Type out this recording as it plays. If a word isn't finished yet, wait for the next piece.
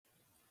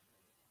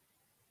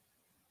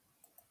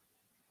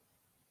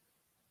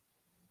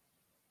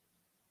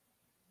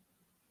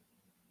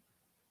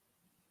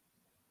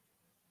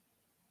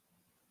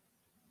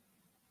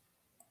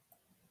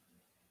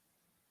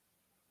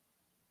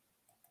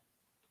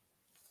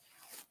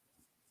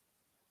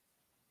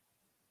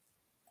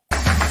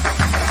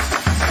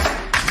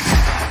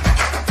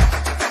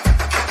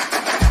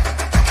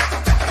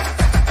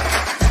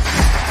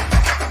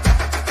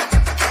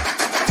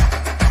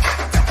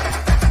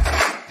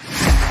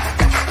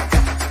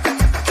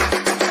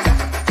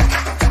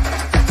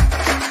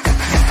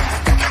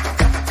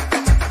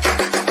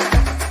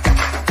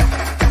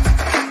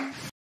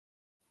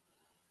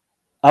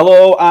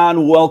Hello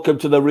and welcome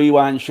to the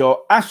Rewind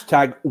Show.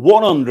 Hashtag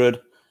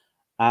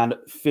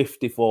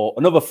 154.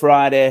 Another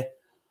Friday,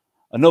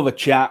 another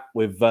chat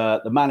with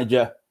the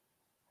manager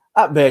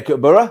at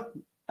Beckett Borough,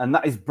 and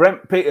that is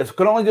Brent Peters. I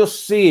can only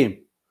just see him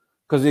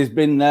because he's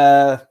been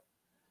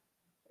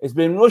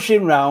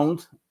rushing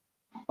round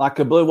like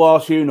a blue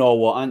horse, you know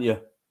what, aren't you?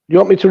 You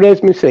want me to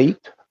raise my seat?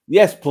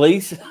 Yes,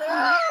 please.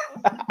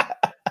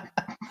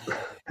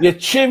 Your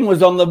chin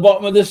was on the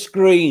bottom of the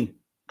screen.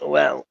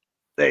 Well,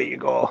 there you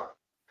go.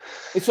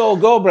 It's all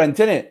go, Brent,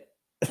 isn't it?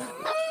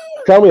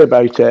 Tell me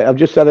about it. I've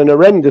just had an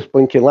horrendous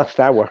blinking last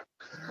hour.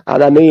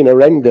 And I mean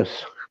horrendous.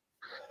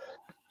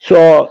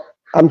 So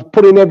I'm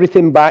putting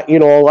everything back, you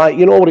know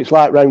what it's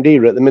like round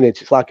here at the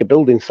minute. It's like a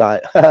building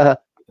site. Yeah,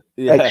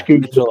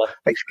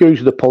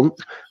 excuse the pun,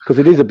 because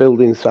it is a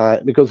building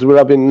site, because we're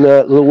having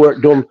the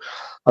work done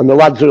and the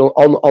lads are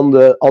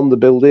on the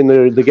building.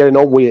 They're getting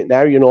on with it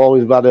now. You know,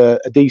 we've had a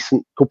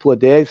decent couple of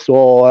days.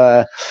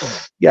 So,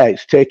 yeah,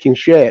 it's taking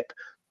shape.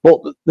 But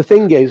the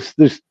thing is,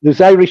 there's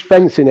Irish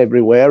fencing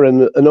everywhere,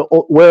 and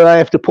where I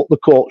have to put the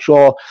coach,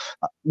 or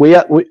we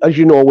as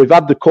you know, we've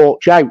had the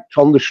coach out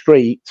on the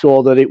street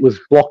so that it was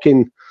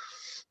blocking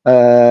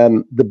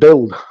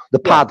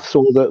the pad,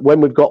 so that when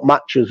we've got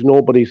matches,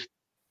 nobody's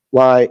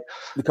like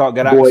they can't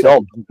get access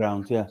on the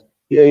ground.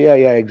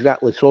 Yeah,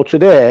 exactly. So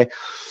today,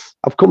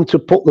 I've come to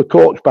put the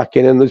coach back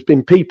in, and there's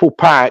been people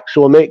parked,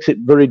 so it makes it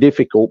very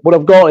difficult. But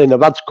I've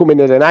had to come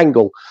in at an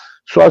angle.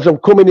 So as I'm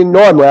coming in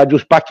normally, I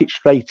just back it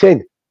straight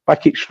in.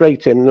 But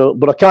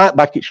I can't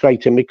back it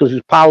straight in because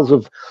his pals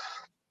of,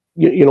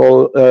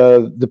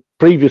 the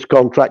previous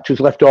contractors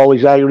left all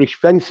his Irish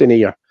fencing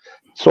here.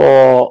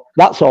 So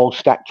that's all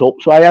stacked up.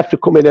 So I have to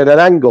come in at an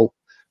angle.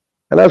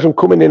 And as I'm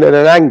coming in at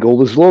an angle,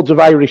 there's loads of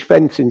Irish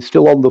fencing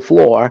still on the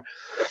floor.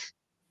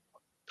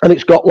 And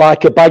it's got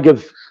like a bag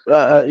of, what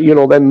are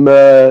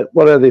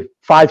they,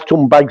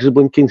 5-ton bags of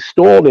blinking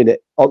stone in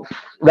it,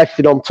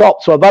 rested on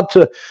top. So I've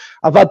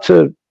had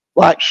to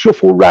like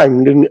shuffle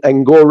round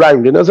and go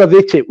round, and as I've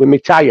hit it with my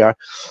tyre,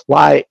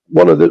 like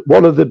one of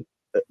the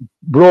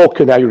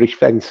broken Irish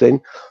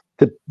fencing,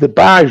 the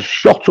bars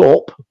shot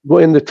up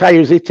when the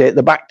tyres hit it,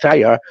 the back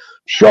tyre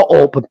shot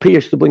up and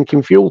pierced the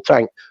blinking fuel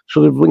tank,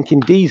 so there's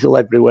blinking diesel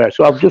everywhere.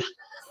 So I've just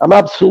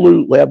had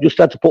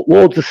to put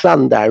loads of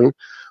sand down,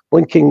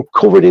 blinking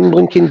covered in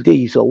blinking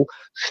diesel,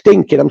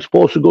 stinking. I'm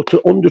supposed to go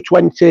to under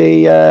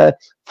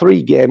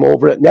 23 game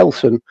over at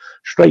Nelson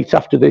straight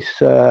after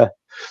this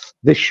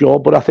show,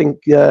 but I think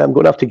I'm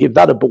going to have to give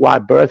that a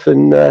wide berth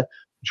and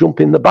jump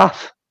in the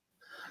bath.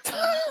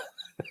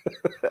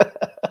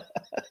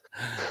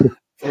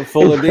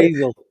 Full of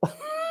diesel.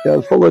 Yeah,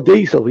 full of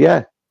diesel,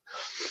 yeah.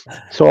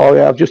 So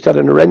yeah, I've just had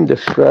an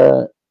horrendous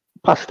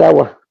past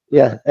hour.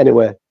 Yeah,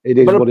 anyway, it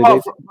is what it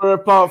is. But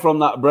apart from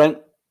that, Brent,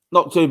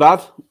 not too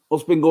bad.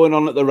 What's been going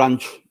on at the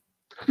ranch?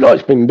 No,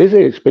 it's been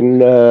busy. It's been,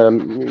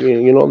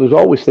 there's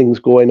always things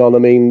going on. I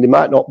mean, there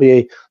might not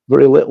be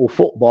very little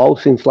football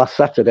since last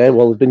Saturday.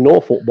 Well, there's been no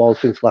football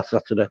since last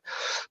Saturday,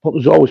 but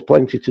there's always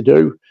plenty to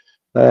do.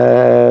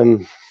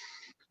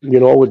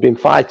 We've been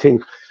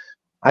fighting.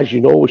 As you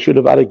know, we should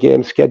have had a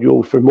game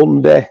scheduled for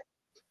Monday,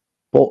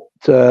 but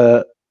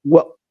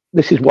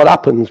this is what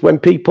happens when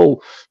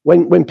people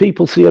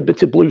see a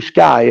bit of blue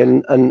sky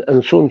and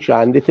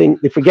sunshine.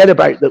 They forget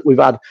about that we've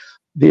had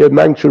the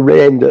amount of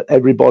rain that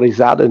everybody's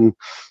had, and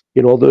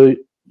they don't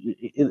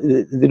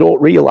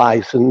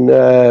realise. And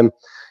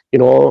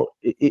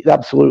it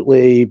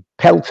absolutely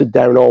pelted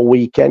down all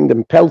weekend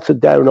and pelted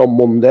down on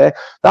Monday.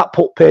 That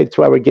put paid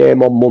to our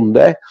game on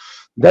Monday.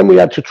 Then we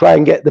had to try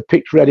and get the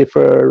pitch ready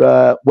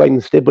for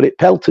Wednesday, but it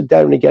pelted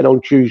down again on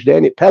Tuesday,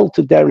 and it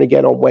pelted down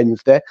again on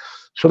Wednesday.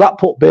 So that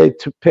put paid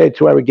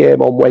to our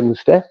game on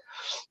Wednesday.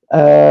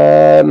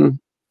 And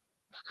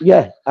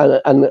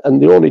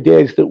the only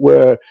days that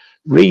were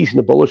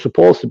reasonable, or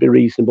supposed to be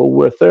reasonable,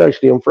 were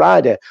Thursday and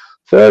Friday.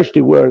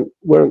 Thursday weren't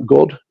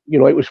good. It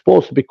was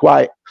supposed to be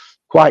quite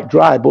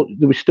dry, but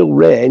there was still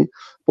rain.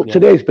 But yeah.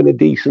 Today's been a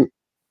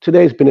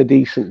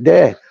decent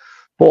day.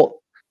 But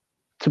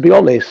to be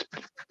honest,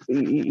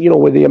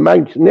 with the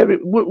amount,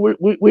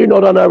 we're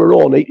not on our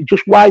own. It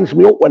just winds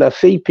me up when I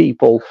see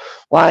people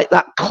like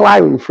that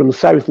clown from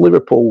South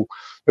Liverpool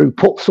who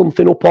put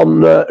something up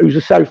on, who's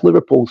a South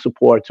Liverpool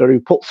supporter, who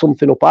put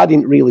something up. I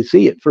didn't really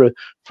see it for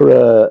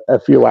a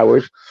few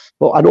hours,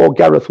 but I know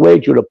Gareth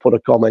Wager had put a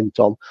comment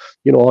on.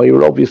 He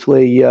were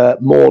obviously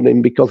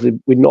mourning because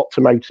we knocked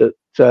him out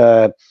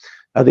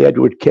at the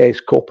Edward Case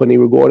Cup, and he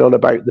were going on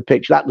about the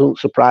pitch. That doesn't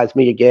surprise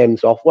me. A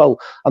game's off. Well,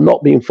 I'm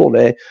not being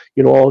funny.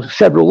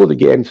 Several other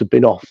games have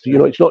been off.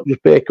 It's not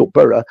just Beckett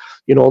Borough.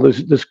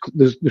 There's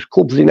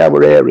clubs in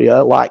our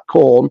area like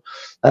Corn,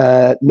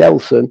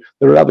 Nelson,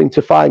 that are having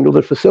to find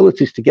other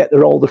facilities to get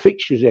all the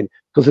fixtures in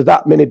because of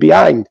that many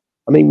behind.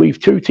 I mean, we've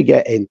 2 to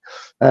get in,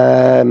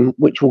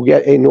 which we'll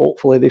get in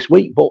hopefully this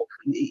week. But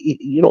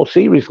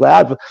seriously,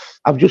 I've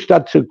just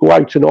had to go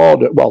out and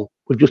order. Well,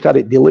 we've just had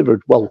it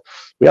delivered. Well,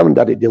 we haven't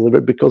had it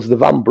delivered because the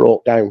van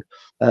broke down.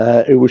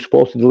 Who was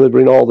supposed to deliver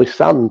in all this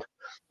sand.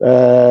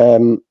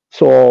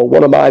 So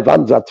one of my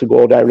vans had to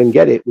go down and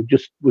get it.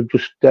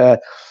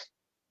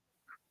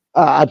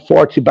 I had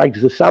 40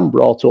 bags of sand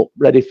brought up,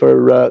 ready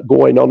for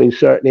going on in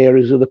certain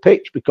areas of the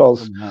pitch,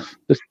 because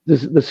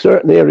there's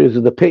certain areas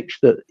of the pitch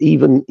that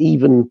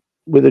even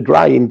with the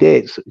drying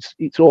dates,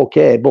 it's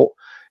okay, but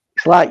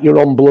it's like you're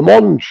on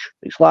blancmange.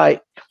 It's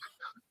like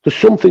there's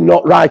something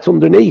not right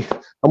underneath,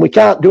 and we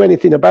can't do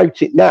anything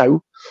about it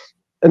now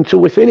until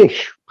we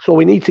finish. So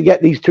we need to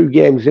get these 2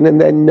 games in and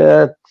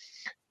then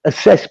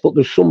assess, but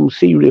there's some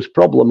serious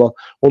problem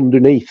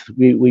underneath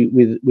with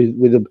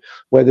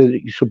whether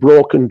it's a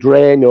broken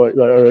drain or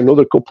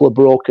another couple of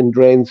broken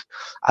drains.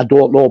 I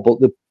don't know, but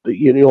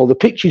the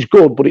pitch is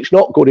good, but it's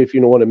not good, if you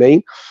know what I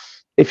mean.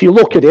 If you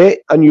look at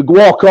it and you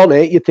walk on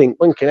it, you think,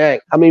 blinking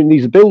heck. I mean,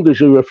 these builders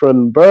who are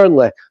from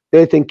Burnley,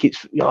 they think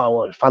it's,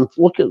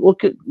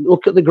 look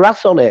at the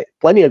grass on it,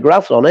 plenty of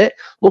grass on it.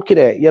 Look at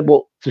it, yeah.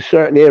 But to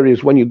certain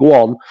areas, when you go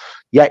on,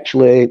 you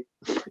actually,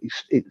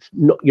 it's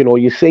not,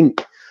 you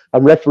sink.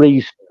 And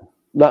referees,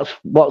 that's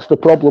what's the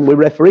problem with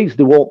referees.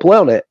 They won't play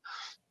on it.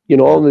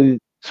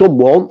 Some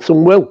won't,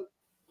 some will.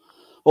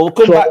 Well, we'll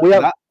come back to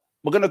that.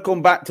 We're going to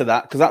come back to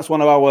that because that's one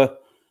of our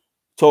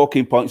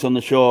talking points on the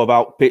show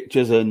about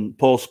pitches and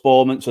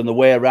postponements and the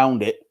way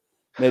around it.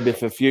 Maybe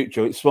for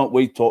future, it's what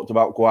we talked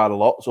about quite a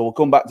lot. So we'll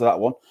come back to that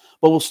one.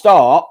 But we'll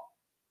start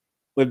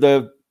with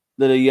the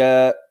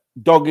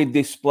dogged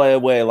display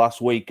away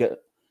last week at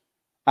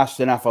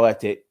Ashton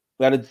Athletic.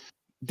 We had a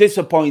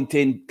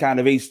disappointing kind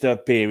of Easter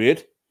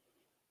period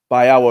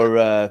by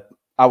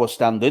our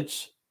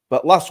standards,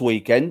 but last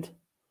weekend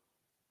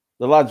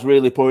the lads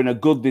really put in a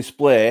good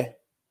display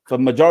for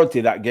the majority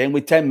of that game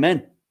with 10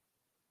 men.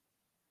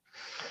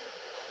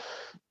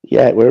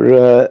 Yeah,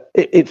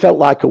 it felt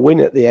like a win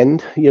at the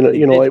end.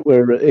 It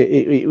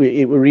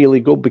were really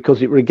good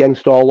because it were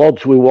against all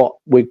odds with what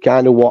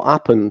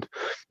happened.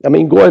 I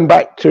mean, going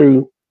back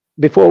to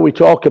before we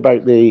talk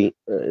about the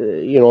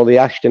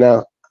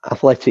Ashton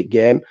Athletic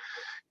game.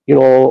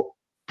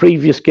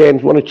 Previous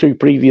games, 1 or 2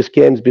 previous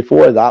games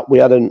before that, we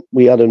hadn't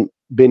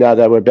been at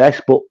our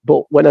best. But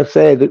when I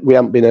say that we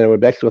haven't been at our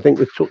best, I think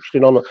we've touched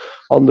it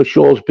on the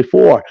shows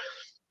before.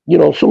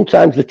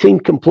 Sometimes the team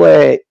can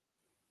play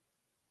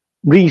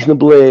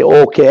reasonably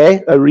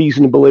okay, or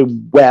reasonably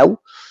well,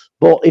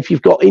 but if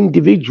you've got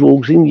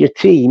individuals in your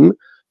team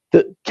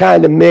that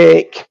kind of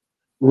make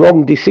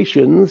wrong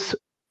decisions,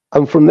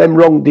 and from them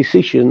wrong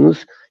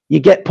decisions, you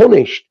get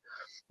punished.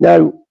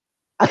 Now,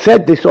 I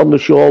said this on the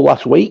show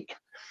last week,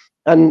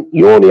 and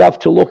you only have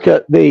to look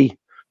at the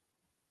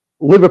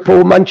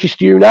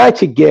Liverpool-Manchester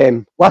United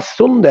game last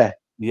Sunday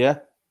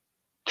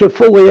to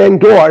fully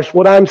endorse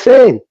what I'm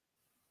saying.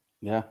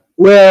 Yeah,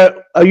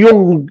 where a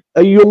young,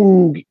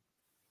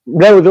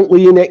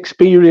 relevantly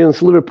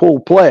inexperienced Liverpool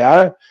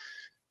player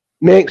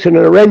makes an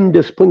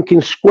horrendous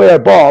plinking square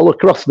ball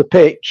across the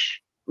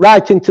pitch,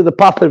 right into the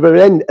path of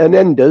an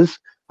enders,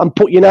 and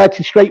put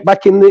United straight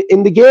back in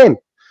the game.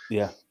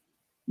 Yeah.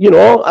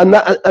 And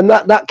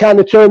that kind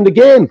of turned the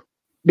game,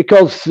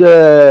 because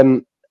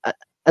and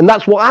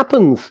that's what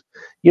happens.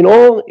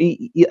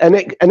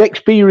 An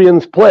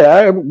experienced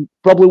player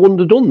probably wouldn't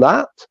have done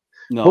that.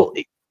 No.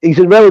 But he's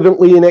a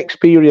relevantly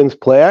inexperienced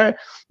player,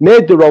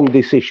 made the wrong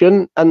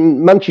decision, and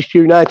Manchester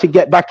United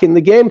get back in the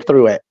game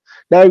through it.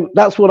 Now,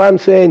 that's what I'm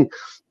saying.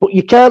 But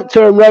you can't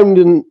turn around,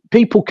 and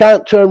people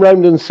can't turn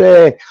around and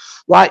say,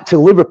 like to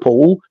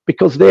Liverpool,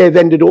 because they've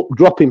ended up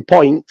dropping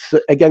points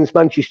against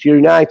Manchester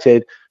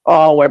United.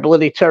 Oh, we're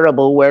bloody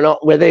terrible. We're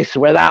not. We're this.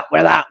 We're that.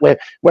 We're that. We're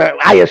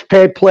highest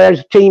paid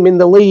players team in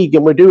the league,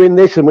 and we're doing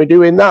this and we're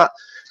doing that.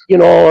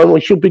 And we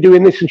should be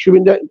doing this and should be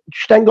doing.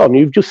 Just hang on.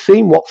 You've just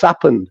seen what's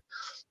happened.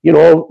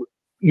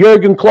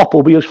 Jurgen Klopp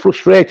will be as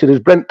frustrated as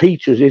Brent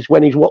Peters is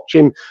when he's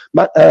watching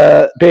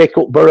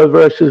Bacup Borough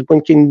versus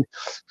blinking,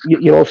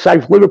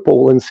 South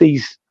Liverpool, and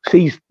sees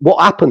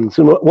what happens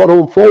and what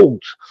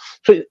unfolds.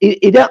 So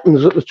it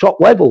happens at the top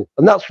level,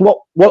 and that's what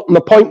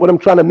the point. What I'm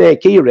trying to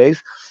make here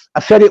is, I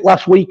said it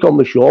last week on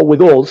the show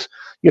with us.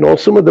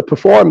 Some of the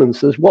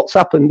performances. What's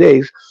happened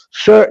is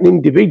certain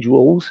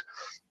individuals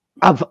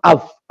have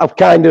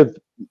kind of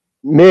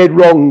made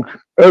wrong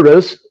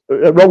errors,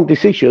 wrong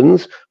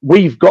decisions.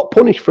 We've got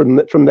punished from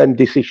them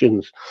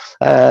decisions.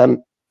 Top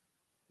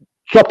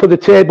of the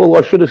table,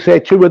 or should I say,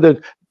 two of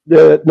the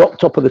not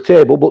top of the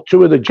table, but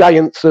two of the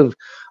giants of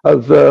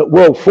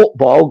world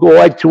football go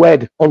head to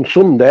head on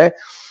Sunday.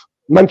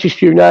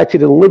 Manchester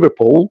United and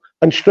Liverpool,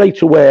 and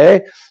straight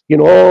away,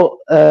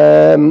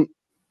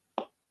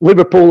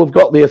 Liverpool have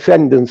got the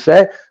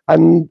ascendancy,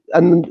 and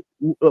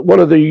one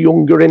of the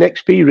younger,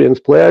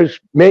 inexperienced players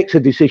makes a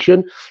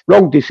decision,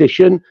 wrong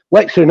decision,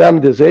 lets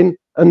Hernandez in,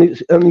 and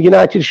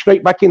United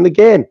straight back in the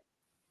game.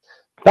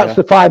 That's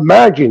the 5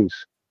 margins.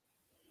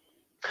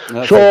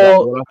 That's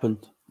exactly what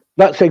happened.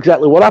 That's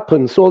exactly what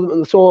happened.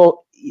 So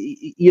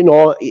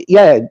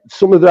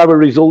some of our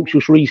results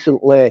just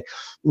recently,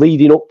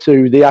 leading up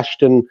to the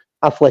Ashton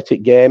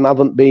Athletic game,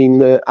 haven't been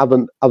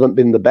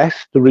the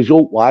best. The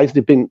result wise,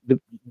 they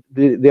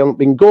haven't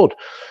been good.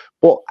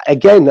 But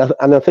again,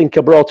 and I think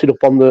I brought it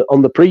up on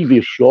the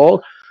previous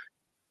show,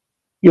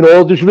 you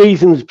know, there's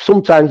reasons.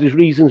 Sometimes there's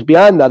reasons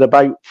behind that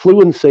about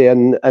fluency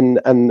and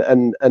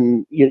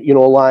you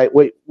know, like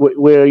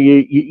where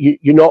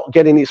you're not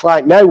getting. It's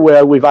like now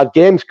where we've had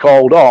games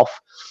called off,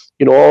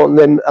 you know,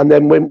 and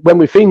then when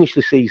we finish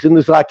the season,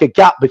 there's like a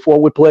gap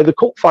before we play the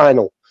cup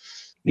final.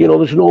 You know,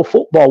 there's no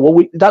football.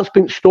 Well, that's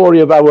been the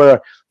story of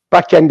our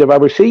back end of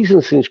our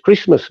season since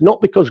Christmas. Not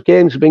because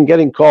games have been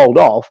getting called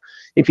off.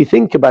 If you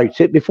think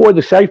about it, before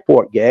the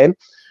Southport game,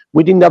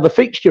 we didn't have a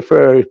fixture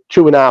for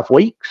 2.5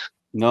 weeks.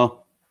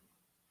 No.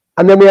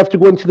 And then we have to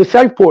go into the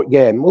Southport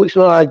game. Well, it's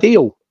not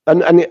ideal.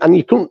 And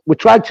you couldn't. We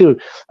tried to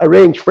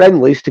arrange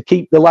friendlies to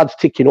keep the lads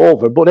ticking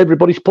over, but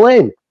everybody's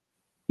playing.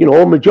 You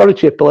know,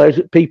 majority of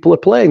people are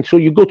playing. So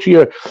you go to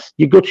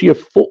your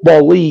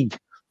football league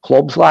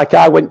clubs. Like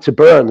I went to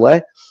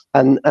Burnley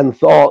and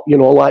thought, you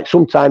know, like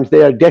sometimes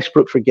they are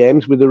desperate for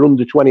games with their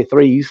under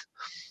 23s,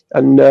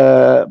 and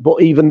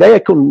but even they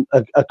couldn't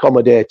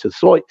accommodate us.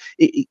 So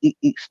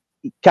it's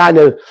kind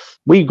of,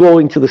 we go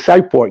into the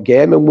Southport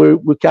game and we're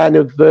kind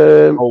of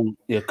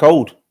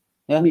cold.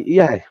 We're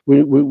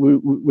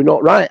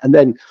not right. And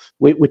then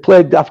we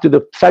played after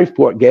the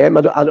Southport game.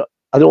 I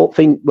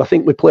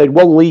think we played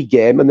one league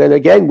game, and then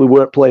again we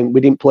weren't playing. We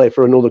didn't play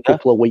for another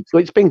couple of weeks. So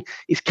there's been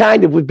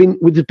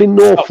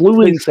no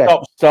fluency.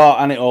 Stop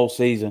start and it all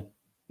season.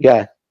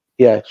 Yeah.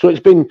 So it's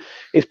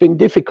been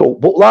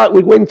difficult. But like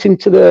we went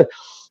into the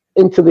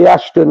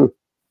Ashton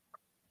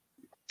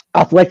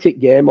Athletic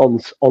game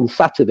on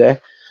Saturday.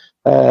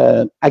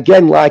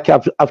 Again, like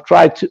I've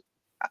tried to.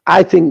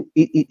 I think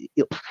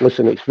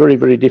listen, it's very,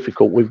 very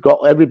difficult. We've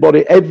got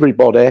everybody,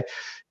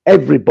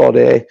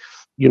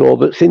 you know,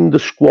 that's in the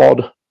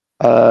squad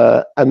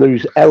and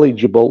who's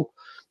eligible,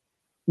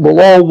 will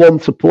all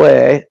want to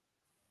play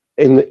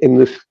in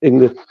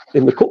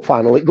the cup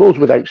final. It goes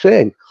without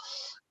saying.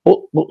 But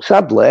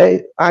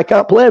sadly, I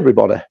can't play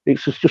everybody.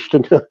 It's just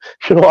you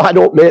know, I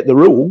don't make the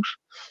rules.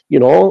 You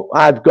know,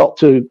 I've got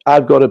to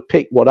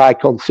pick what I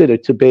consider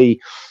to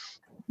be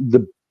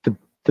the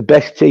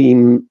best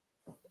team,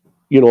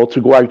 you know,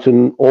 to go out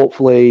and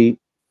hopefully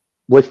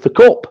lift the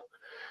cup.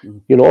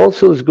 You know,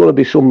 so there's going to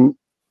be some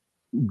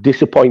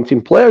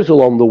disappointing players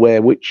along the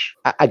way, which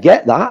I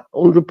get that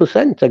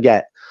 100%. I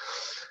get,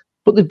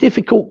 but the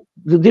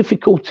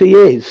difficulty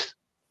is,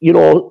 you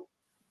know,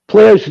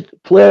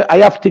 I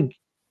have to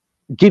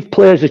give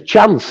players a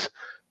chance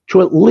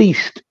to at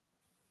least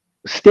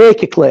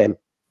stake a claim.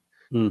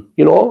 You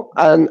know,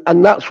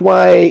 and that's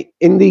why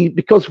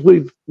because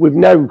we've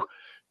now,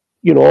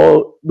 you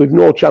know, with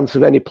no chance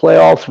of any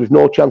playoffs, with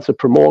no chance of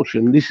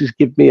promotion, this has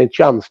given me a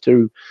chance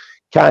to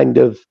kind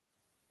of,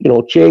 you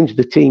know, change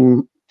the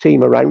team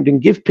around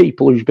and give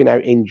people who's been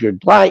out injured,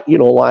 like, you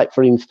know, like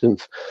for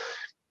instance,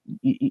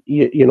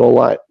 you know,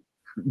 like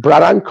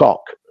Brad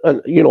Hancock,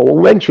 and you know,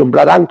 we'll mention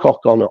Brad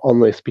Hancock on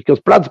this because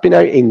Brad's been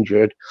out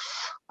injured,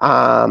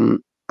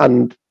 and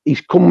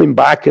he's coming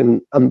back,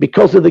 and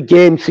because of the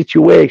game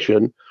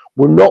situation,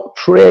 we're not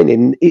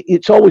training.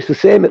 It's always the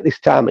same at this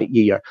time of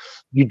year.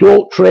 You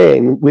don't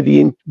train with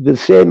the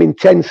same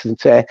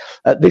intensity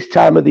at this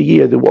time of the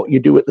year than what you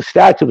do at the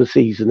start of the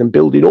season and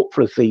building up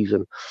for a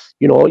season.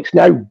 You know, it's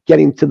now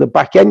getting to the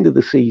back end of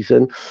the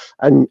season,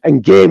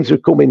 and games are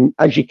coming,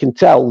 as you can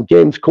tell,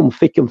 games come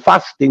thick and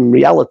fast in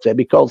reality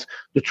because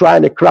they're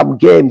trying to cram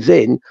games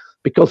in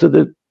because of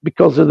the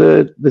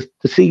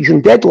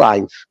season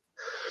deadlines.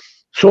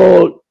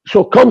 So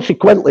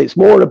consequently, it's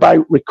more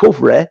about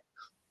recovery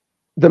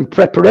than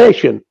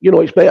preparation. You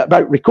know, it's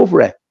about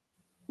recovery,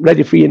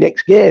 ready for your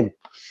next game.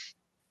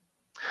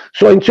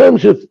 So in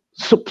terms of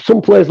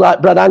some players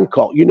like Brad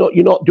Hancock, you're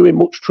not doing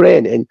much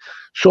training.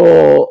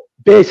 So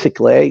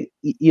basically,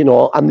 you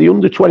know, and the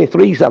under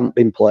 23s haven't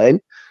been playing.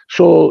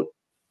 So,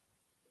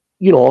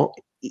 you know,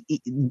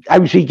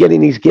 how's he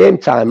getting his game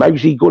time?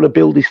 How's he going to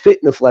build his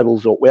fitness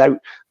levels up without?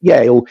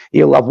 Yeah,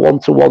 he'll have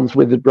one-to-ones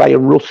with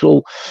Brian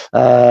Russell.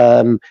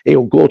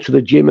 He'll go to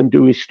the gym and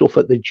do his stuff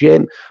at the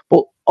gym.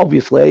 But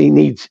obviously, he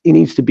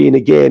needs to be in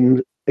a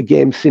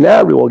game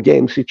scenario, a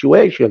game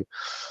situation.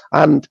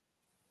 And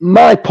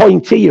my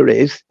point here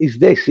is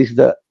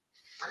that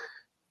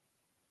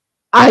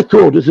I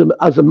could,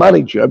 as a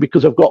manager,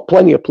 because I've got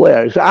plenty of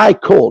players, I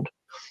could,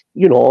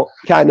 you know,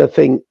 kind of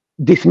think,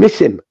 dismiss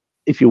him,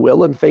 if you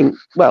will, and think,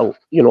 well,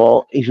 you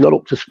know, he's not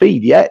up to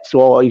speed yet,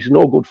 so he's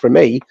no good for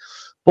me.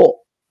 But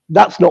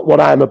that's not what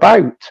I'm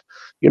about.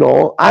 You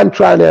know, I'm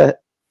trying to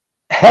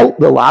help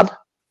the lad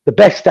the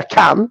best I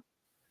can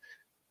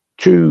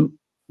to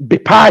be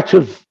part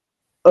of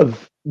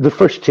the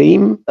first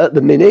team at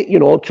the minute, you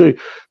know, to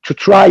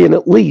try and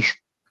at least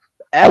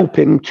help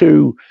him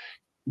to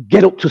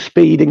get up to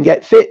speed and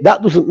get fit.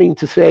 That doesn't mean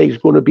to say he's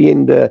going to be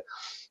in the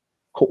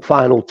cup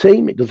final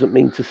team. It doesn't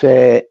mean to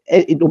say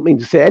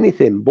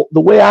anything. But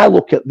the way I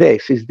look at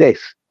this is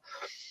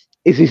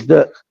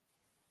that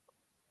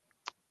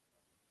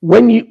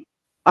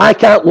I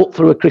can't look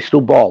through a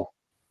crystal ball.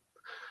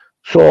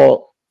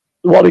 So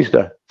what is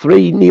there?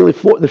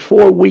 There's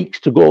 4 weeks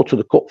to go to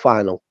the cup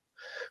final.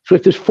 So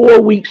if there's 4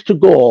 weeks to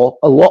go,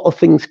 a lot of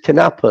things can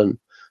happen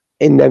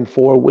in them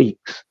 4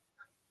 weeks.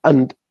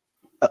 And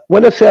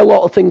when I say a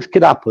lot of things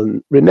could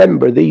happen,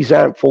 remember, these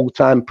aren't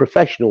full-time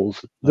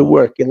professionals. They're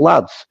working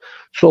lads.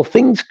 So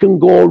things can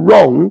go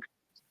wrong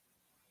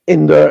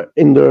in their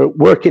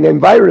working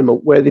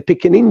environment where they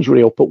pick an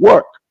injury up at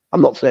work.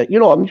 I'm not saying,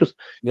 I'm just,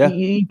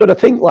 you've got to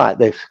think like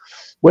this,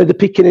 where they're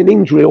picking an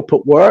injury up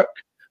at work,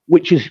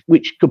 which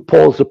could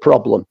pose a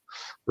problem,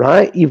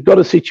 right? You've got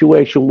a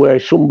situation where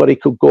somebody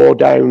could go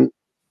down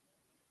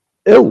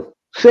ill,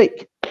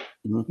 sick,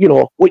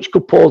 which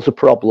could pose a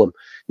problem.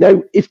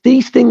 Now, if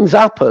these things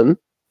happen,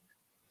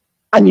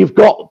 and you've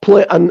got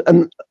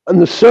and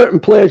there's certain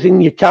players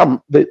in your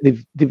camp that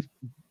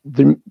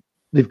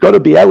they've got to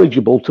be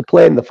eligible to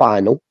play in the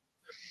final,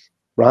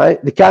 right?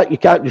 You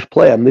can't just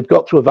play them. They've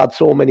got to have had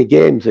so many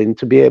games in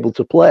to be able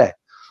to play,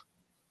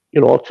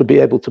 to be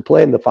able to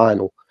play in the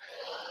final.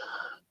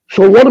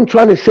 So what I'm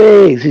trying to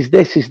say is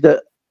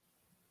that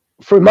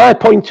from my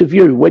point of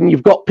view, when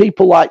you've got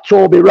people like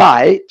Toby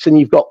Wright and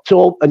you've got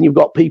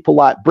people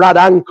like Brad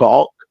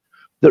Hancock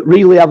that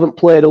really haven't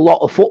played a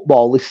lot of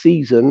football this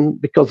season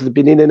because they've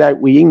been in and out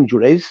with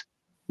injuries,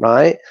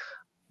 right?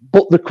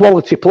 But the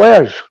quality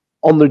players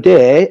on their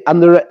day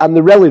and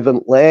the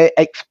relevantly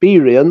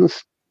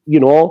experienced,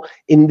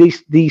 in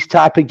these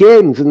type of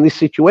games in this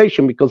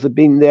situation because they've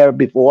been there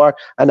before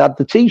and had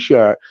the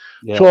T-shirt.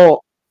 Yeah.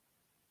 So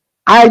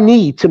I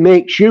need to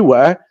make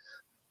sure,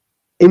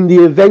 in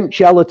the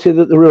eventuality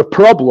that there are a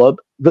problem,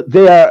 that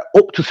they are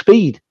up to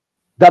speed,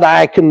 that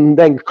I can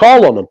then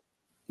call on them.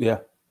 Yeah.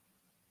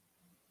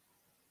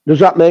 Does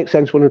that make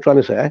sense what I'm trying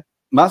to say?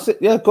 Massive,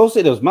 yeah, of course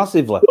it does,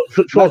 massively.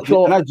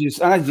 And as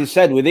you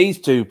said, with these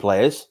two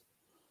players,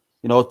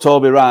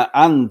 Toby Wright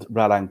and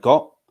Brad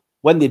Hancock,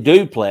 when they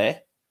do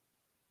play,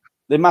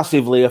 they're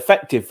massively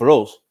effective for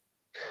us.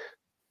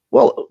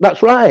 Well,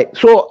 that's right.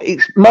 So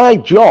it's my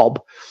job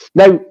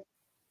now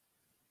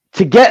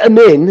to get them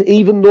in,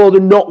 even though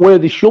they're not where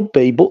they should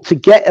be, but to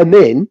get them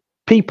in,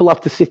 people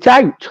have to sit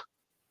out.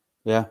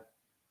 Yeah.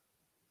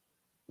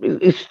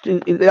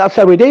 That's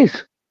how it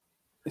is.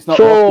 It's not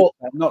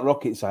not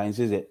rocket science,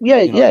 is it?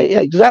 Yeah, yeah,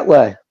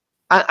 exactly.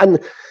 And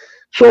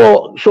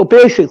so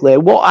basically,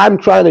 what I'm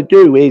trying to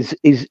do is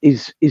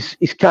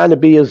kind of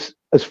be as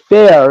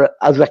fair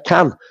as I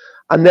can,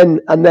 and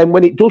then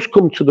when it does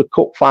come to the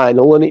cup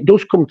final, and it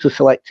does come to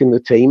selecting the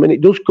team, and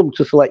it does come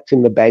to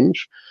selecting the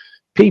bench,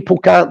 people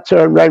can't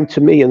turn around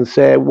to me and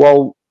say,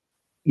 "Well,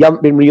 you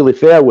haven't been really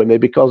fair with me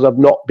because I've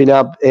not been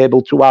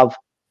able to have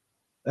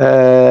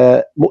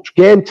much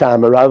game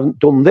time, or I haven't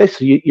done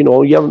this." You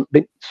haven't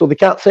been. So they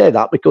can't say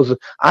that because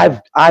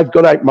I've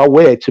gone out my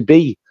way to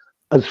be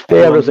as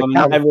fair as I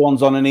can.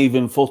 Everyone's on an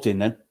even footing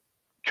then.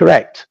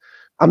 Correct.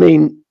 I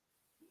mean,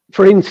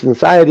 for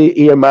instance, I had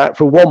earmarked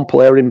for one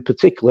player in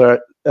particular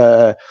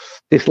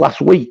this last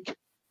week.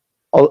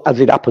 As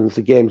it happens,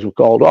 the games were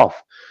called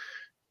off.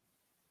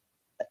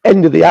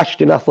 End of the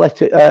Ashton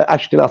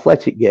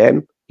Athletic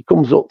game, he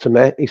comes up to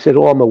me. He said,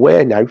 "Oh, I'm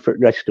away now for the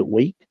rest of the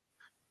week."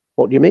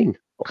 "What do you mean?"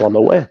 "Well, I'm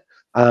away.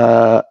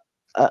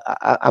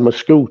 I'm a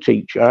school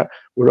teacher.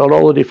 We're on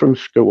holiday from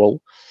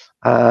school.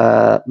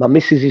 My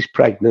missus is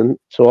pregnant,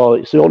 so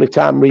it's the only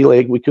time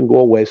really we can go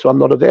away, so I'm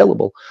not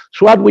available."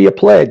 So had we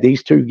played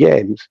these two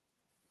games,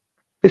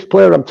 this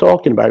player I'm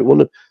talking about,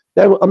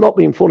 now I'm not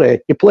being funny,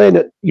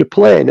 you're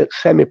playing at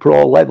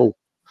semi-pro level,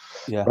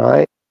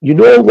 right? You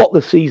know what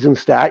the season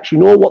starts, you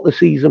know what the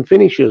season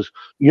finishes,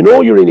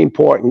 you're in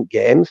important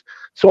games.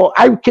 So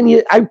how can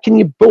you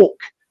book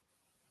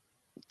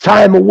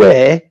time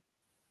away,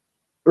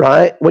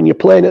 right, when you're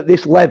playing at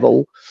this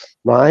level,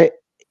 right,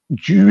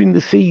 during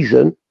the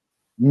season,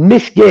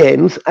 miss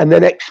games, and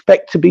then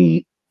expect to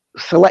be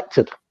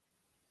selected?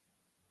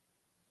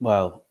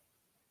 Well,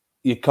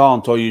 you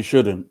can't, or you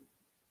shouldn't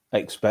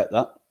expect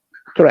that.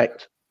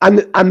 Correct. And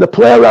the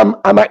player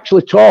I'm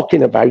actually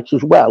talking about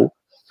as well,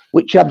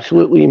 which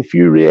absolutely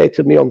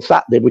infuriated me on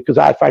Saturday because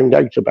I found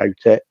out about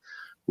it,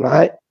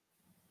 right?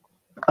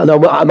 And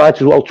I might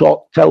as well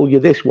tell you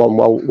this one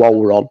while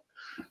we're on,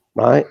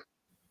 right?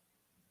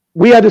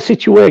 We had a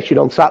situation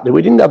on Saturday.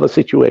 We didn't have a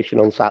situation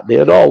on Saturday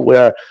at all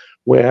where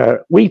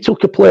we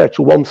took a player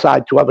to one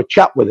side to have a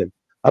chat with him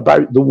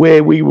about the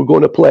way we were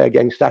going to play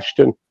against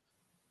Ashton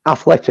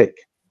Athletic.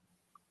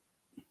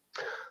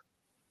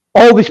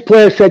 All this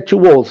player said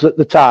to us at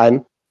the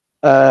time,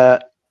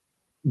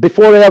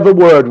 before I have a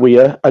word with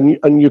you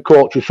and your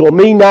coaches, so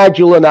me,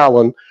 Nigel and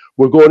Alan,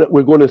 we're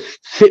going to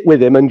sit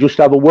with him and just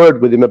have a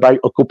word with him about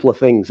a couple of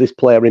things, this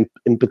player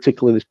in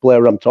particular, this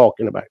player I'm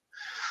talking about.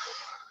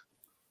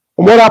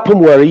 And what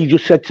happened where he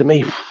just said to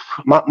me,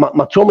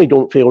 my tummy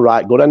don't feel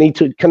right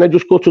good. Can I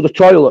just go to the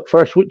toilet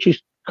first? Which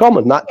is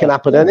common. That can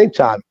happen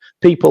anytime.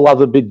 People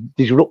have a big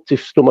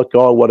disruptive stomach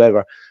or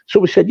whatever. So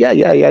we said,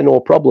 yeah, no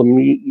problem.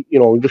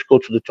 You just go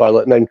to the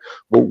toilet and then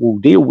we'll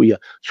deal with you.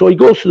 So he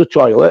goes to the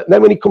toilet. And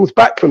then when he comes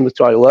back from the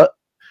toilet,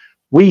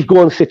 we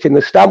go and sit in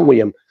the stand with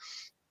him.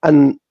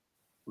 And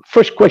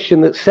first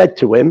question that's said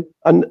to him,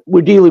 and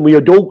we're dealing with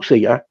adults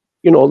here,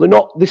 they're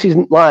not, this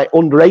isn't like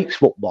under-8s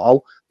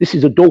football. This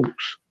is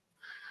adults.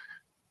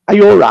 are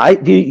you all right?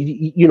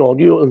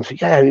 And say,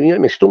 yeah,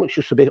 my stomach's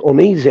just a bit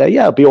uneasy.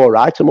 Yeah, I'll be all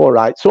right. I'm all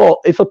right. So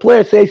if a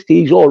player says to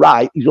you, he's all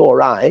right,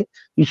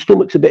 his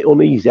stomach's a bit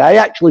uneasy. I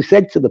actually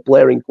said to the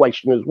player in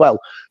question as well, do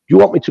you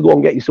want me to go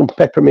and get you some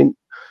peppermint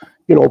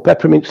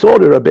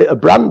soda, or a bit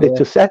of brandy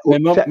to settle?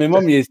 My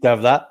mum used to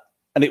have that,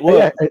 and it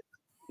worked.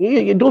 Yeah,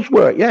 it does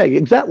work. Yeah,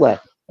 exactly.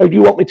 Or do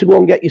you want me to go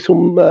and get you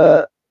some,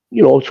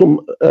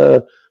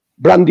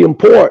 brandy and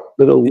port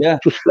that'll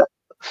just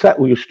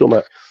settle your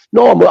stomach?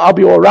 No, I'll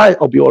be all right.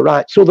 I'll be all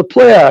right. So the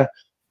player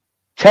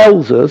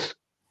tells us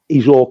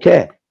he's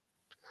okay,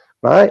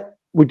 right?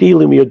 We're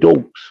dealing with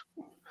adults.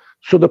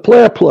 So the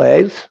player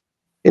plays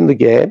in the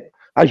game,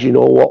 as you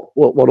know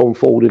what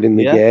unfolded in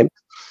the game.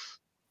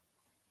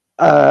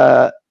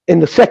 In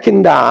the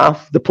second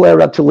half, the player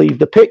had to leave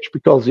the pitch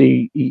because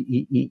he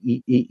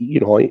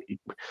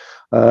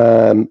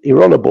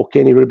ran a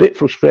booking. He was a bit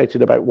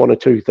frustrated about one or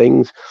two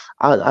things,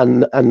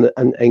 and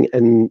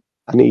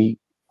he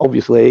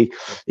obviously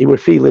he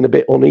was feeling a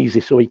bit uneasy,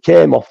 so he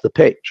came off the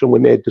pitch and we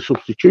made the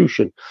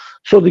substitution.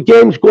 So the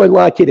game's going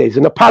like it is,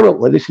 and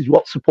apparently this is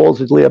what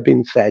supposedly had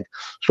been said.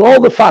 So all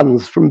the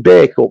fans from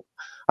Bake-Up,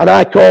 and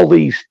I call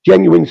these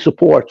genuine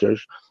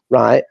supporters,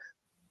 right?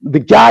 The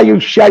guy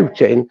who's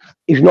shouting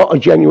is not a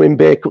genuine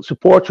Bake-Up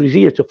supporter. He's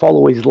here to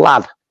follow his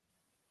lad,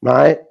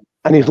 right?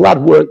 And his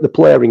lad weren't the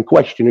player in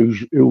question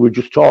who we're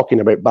just talking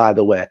about, by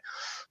the way.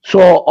 So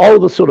all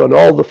of a sudden,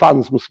 all the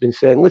fans must have been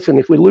saying, listen,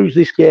 if we lose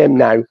this game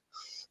now,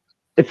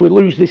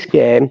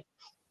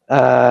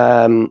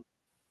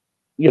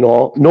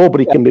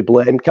 nobody can be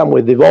blamed, can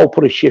we? They've all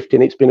put a shift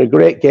in. It's been a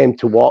great game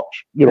to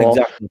watch.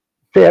 Exactly.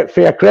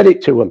 Fair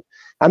credit to them.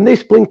 And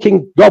this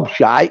blinking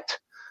gobshite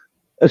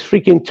has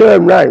freaking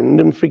turned round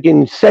and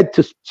freaking said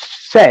to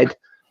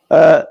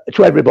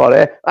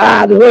everybody,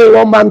 there's only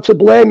one man to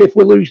blame if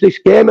we lose this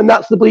game, and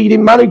that's the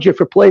bleeding manager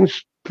for playing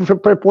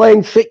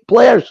sick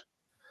players.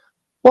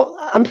 Well,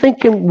 I'm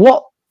thinking,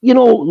 what, you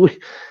know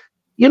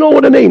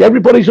what I mean?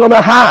 Everybody's on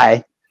a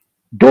high,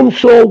 done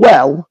so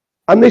well,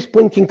 and this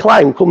blinking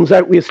clown comes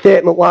out with a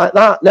statement like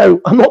that. Now,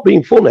 I'm not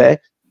being funny.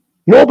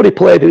 Nobody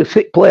played a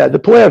sick player. The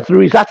player threw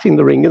his hat in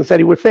the ring and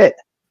said he was fit.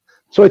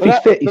 So if he's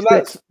fit, he's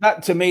fit.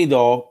 That to me,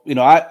 though,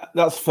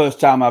 that's the first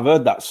time I've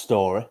heard that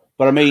story.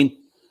 But I mean,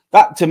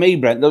 that to me,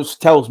 Brent, that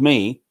tells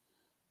me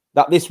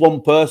that this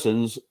one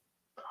person's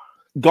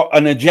got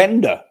an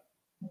agenda.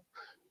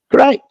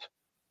 Correct.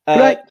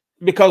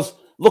 Because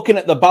looking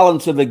at the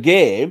balance of the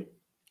game,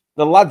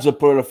 the lads have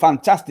put a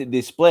fantastic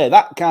display.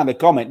 That kind of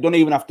comment don't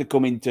even have to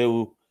come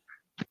into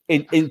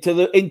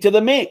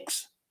the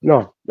mix.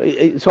 No,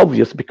 it's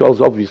obvious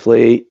because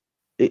obviously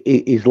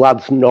his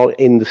lad's not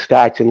in the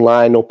starting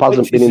lineup.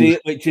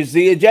 Which is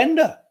the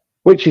agenda.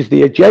 Which is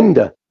the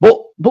agenda.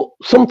 But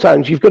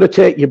sometimes you've got to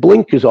take your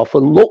blinkers off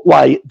and look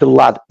why the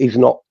lad is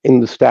not in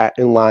the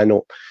starting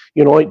lineup.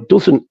 It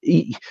doesn't.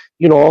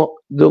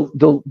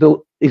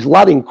 His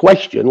lad in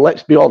question,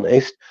 let's be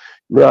honest,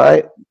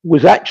 right,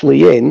 was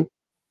actually in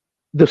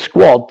the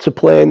squad to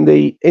play in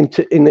the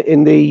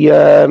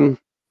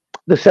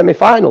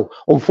semi-final.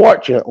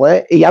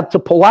 Unfortunately, he had to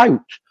pull out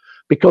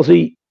because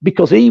he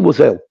was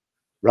ill.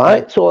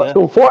 Right, so it's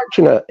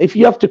unfortunate if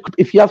you have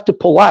to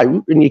pull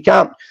out and you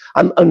can't,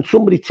 and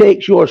somebody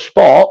takes your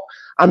spot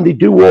and they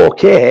do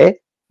okay,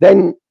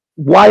 then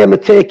why am I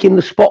taking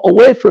the spot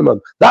away from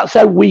them? That's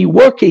how we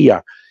work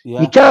here.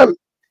 Yeah.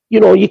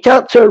 You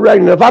can't turn around,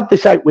 and I've had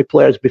this out with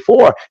players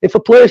before. If a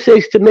player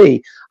says to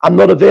me, I'm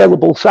not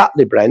available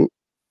Saturday, Brent,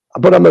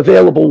 but I'm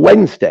available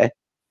Wednesday,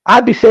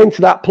 I'd be saying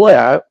to that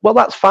player, well,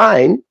 that's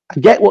fine. I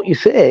get what you're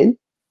saying,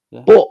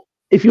 but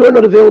if you're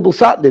not available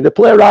Saturday, the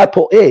player I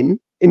put in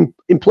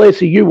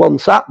place of you on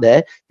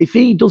Saturday, if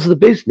he does the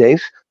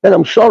business, then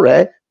I'm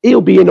sorry,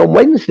 he'll be in on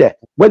Wednesday,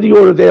 whether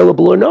you're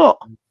available or not.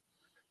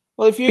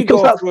 Well, if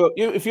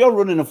you're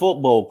running a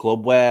football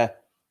club where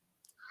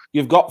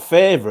you've got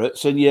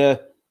favourites and you're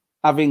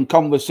having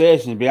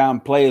conversations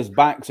behind players'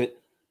 backs,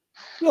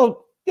 your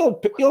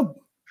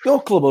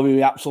club will be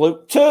in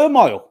absolute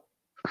turmoil.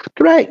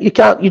 Correct. You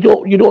don't.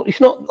 It's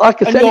not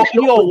like I said.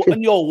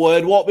 And your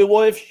word won't be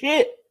worth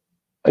shit.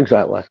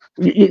 Exactly.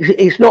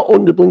 It's not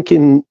under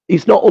blinking.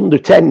 It's not under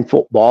 10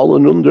 football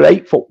and under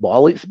 8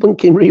 football. It's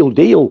blinking real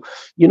deal.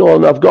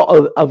 And I've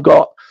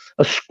got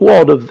a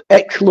squad of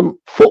excellent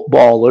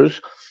footballers,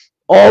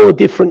 all the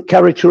different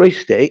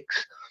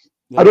characteristics.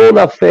 Yeah. I don't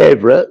have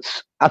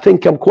favourites. I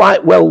think I'm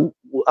quite well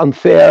and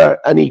fair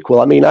and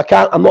equal. I mean,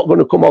 I'm not going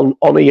to come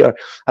on here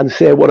and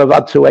say what I've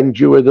had to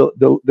endure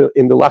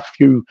in the last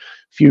few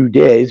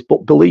days.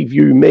 But believe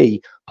you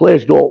me,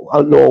 players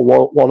don't know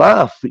one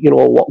half,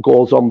 what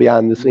goes on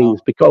behind the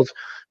scenes, because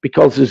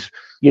there's,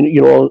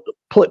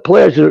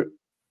 players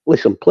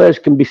players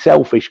can be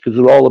selfish because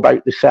they're all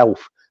about the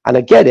self. And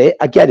I get it.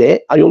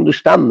 I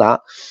understand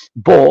that.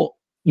 But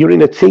you're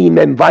in a team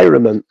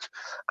environment.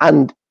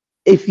 And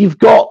if you've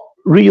got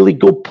really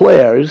good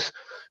players,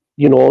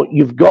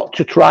 you've got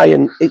to try,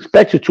 and it's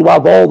better to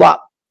have all that,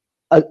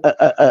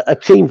 a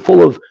team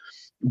full of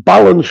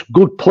balanced,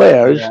 good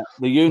players. Yeah,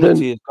 the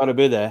unity has got to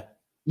be there.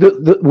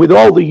 with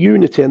all the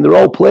unity and they're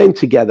all playing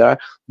together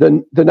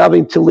than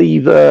having to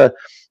leave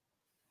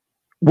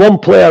one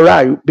player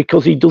out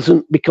because he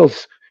doesn't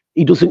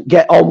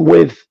get on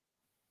with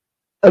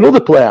another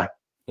player.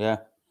 Yeah.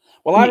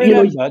 Well, I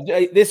remember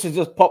this has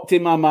just popped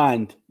in my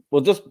mind.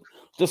 Well,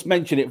 just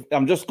mention it.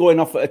 I'm just going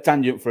off at a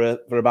tangent for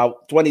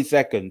about 20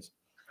 seconds.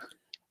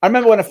 I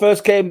remember when I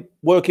first came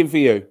working for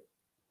you.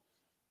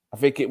 I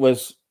think it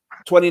was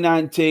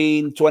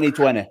 2019,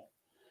 2020.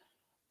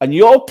 And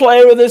your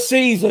player of the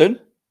season,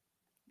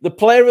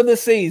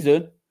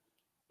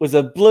 was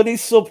a bloody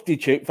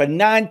substitute for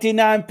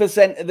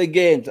 99% of the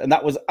games, and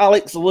that was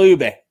Alex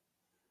Luby.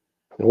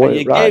 And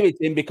you gave it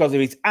to him because of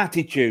his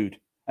attitude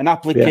and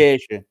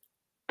application. Yeah.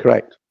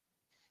 Correct.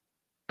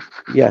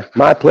 Yeah,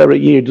 my player of the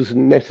year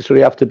doesn't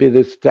necessarily have to be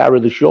the star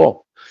of the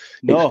show.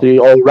 No. It's the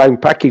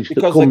all-round package.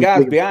 Because the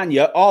guys behind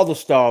you are the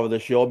star of the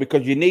show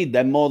because you need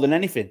them more than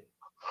anything.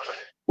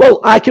 Well,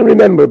 I can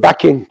remember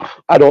back in,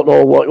 I don't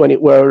know when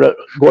it were,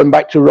 going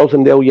back to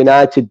Rosendale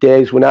United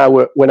days when I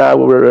were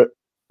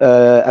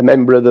a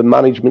member of the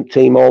management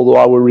team, although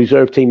I was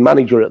reserve team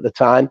manager at the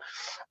time.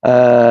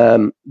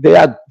 They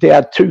had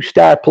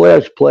 2-star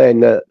players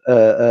playing at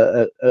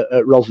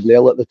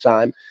Rosendale at the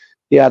time.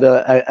 They had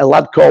a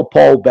lad called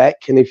Paul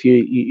Beck, and if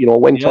you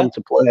went on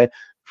to play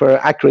for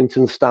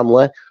Accrington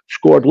Stanley,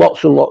 scored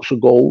lots and lots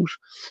of goals,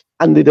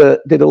 and did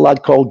a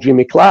lad called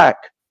Jimmy Clark,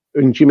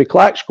 and Jimmy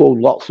Clark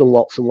scored lots and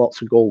lots and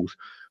lots of goals.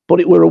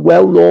 But it were a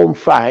well-known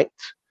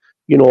fact,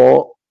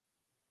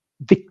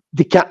 they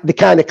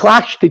kind of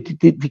clashed. They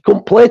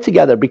couldn't play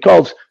together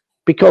because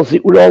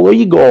it were all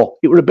ego.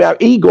 It were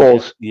about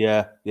egos.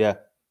 Yeah.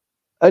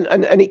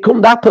 And it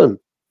couldn't happen,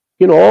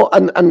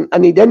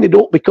 and it ended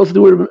up because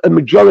there were a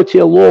majority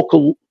of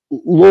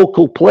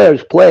local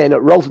players playing at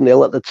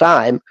Rosendale at the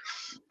time,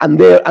 and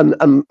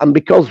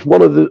because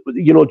one of the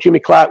Jimmy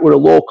Clark were a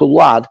local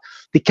lad,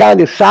 they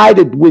kind of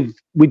sided with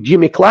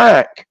Jimmy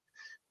Clark,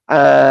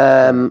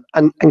 and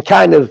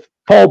kind of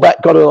Paul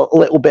Beck got a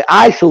little bit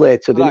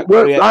isolated.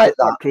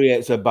 That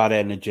creates a bad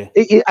energy.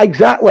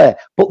 Exactly.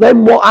 But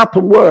then what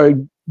happened were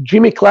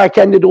Jimmy Clark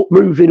ended up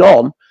moving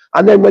on,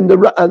 and then when there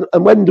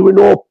were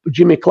no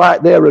Jimmy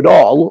Clark there at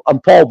all,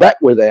 and Paul Beck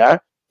were there,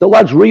 the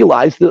lads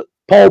realised that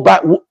Paul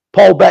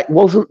Beck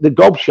wasn't the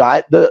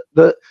gobshite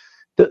that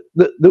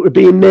were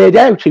being made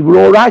out. He were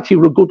all right. He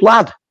were a good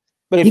lad.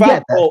 But if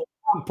I'm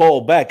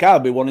Paul Beck,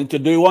 I'd be wanting to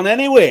do one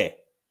anyway.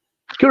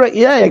 Correct.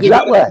 Yeah,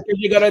 exactly.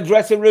 You got a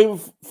dressing room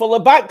full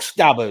of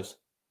backstabbers.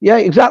 Yeah,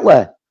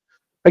 exactly.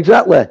 And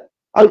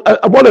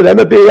one of them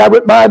would be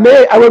our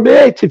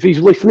mate, if he's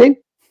listening,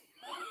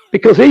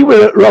 because he was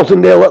at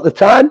Rosendale at the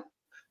time,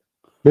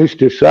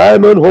 Mr.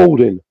 Simon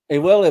Holding. He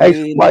will.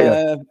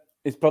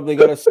 He's probably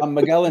got a San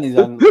Miguel in his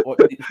hand.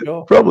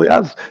 Probably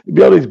has. He'll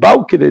be on his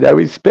balcony now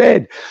in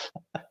Spain,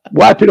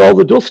 wiping all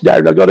the dust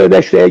down. I got an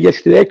essay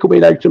yesterday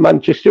coming out to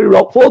Manchester. He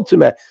wrote phone to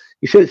me.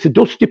 He said it's a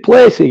dusty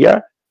place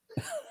here.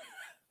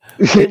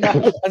 Has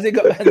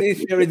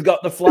he sure he's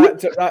got the flight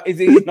to that? Is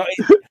he not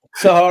in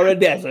Sahara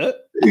Desert?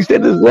 He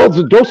said there's loads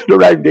of dust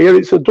around here.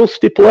 It's a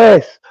dusty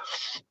place.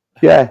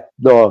 Yeah,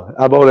 no,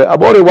 I'm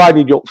only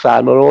winding you up,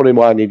 Simon. I'm only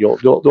winding you up.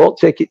 Don't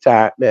take it to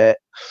heart, mate.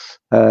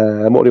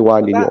 I'm only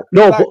winding you up.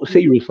 No, but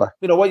seriously.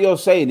 What you're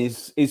saying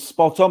is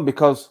spot on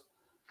because,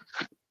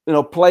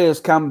 players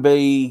can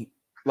be,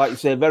 like you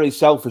say, very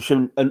selfish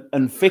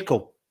and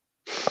fickle.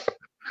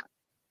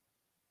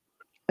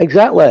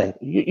 Exactly.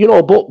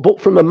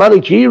 But from a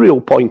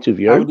managerial point of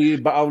view, how do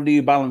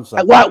you balance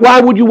that?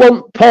 Why would you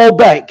want Paul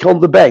Beck on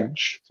the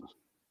bench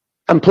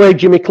and play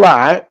Jimmy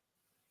Clark,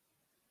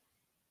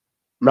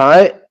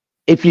 right?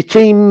 If your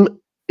team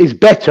is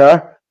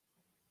better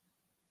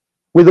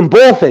with them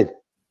both in.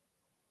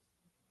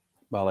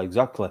 Well,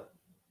 exactly.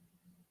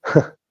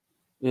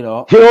 You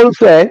know what I'm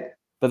saying?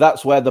 But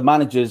that's where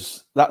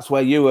that's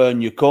where you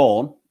earn your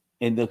corn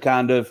in the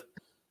kind of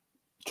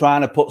trying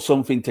to put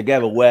something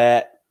together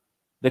where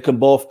they can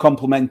both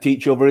complement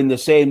each other in the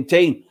same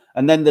team.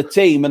 And then the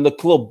team and the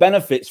club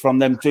benefits from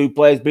them two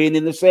players being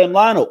in the same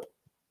lineup.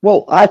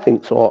 Well, I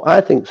think so.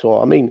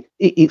 I mean,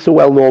 it's a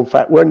well-known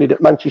fact. Weren't it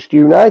at Manchester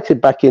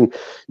United back in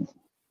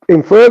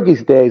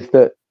Fergie's days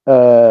that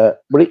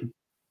were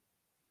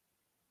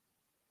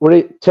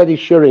it Teddy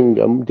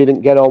Sheringham didn't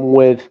get on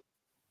with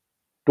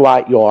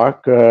Dwight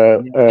York,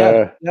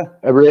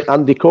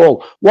 Andy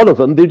Cole. One of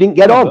them, they didn't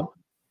get on.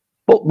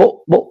 But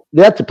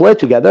they had to play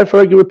together.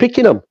 Fergie were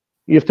picking them.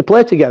 You have to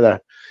play together.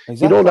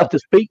 Exactly. You don't have to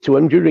speak to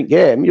him during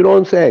game. You know what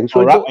I'm saying?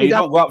 So you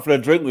don't go out for a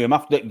drink with him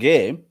after the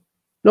game.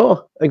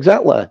 No,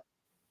 exactly.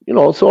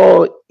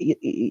 So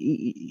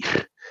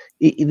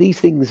these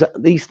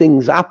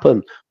things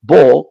happen.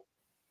 But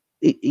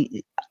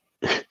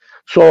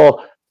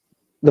so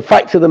the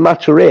fact of the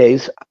matter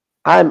is,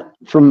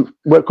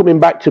 we're coming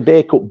back to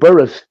Bacup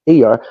Burris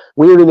here.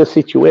 We're in a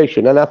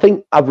situation, and I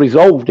think I've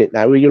resolved it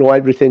now.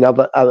 Everything. I've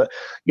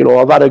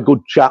had a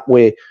good chat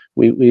with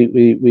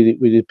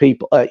the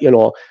people.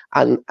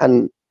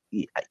 And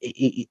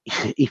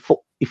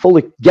he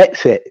fully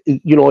gets it.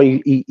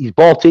 He's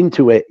bought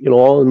into it.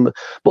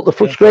 But the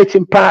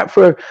frustrating part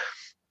for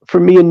for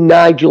me and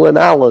Nigel and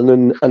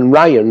Alan and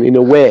Ryan, in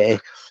a way,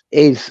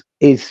 is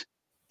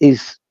in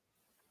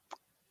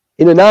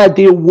an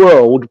ideal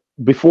world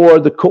before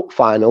the cup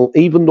final,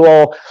 even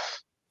though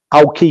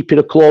I'll keep it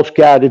a close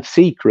guarded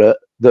secret,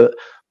 but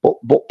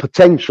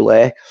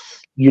potentially,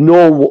 you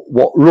know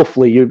what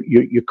roughly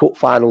your cup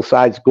final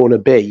side's going to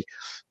be.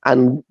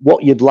 And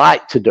what you'd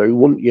like to do,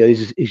 wouldn't you,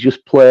 is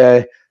just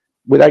play,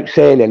 without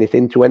saying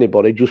anything to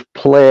anybody, just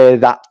play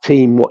that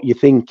team what you're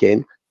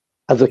thinking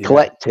as a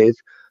collective,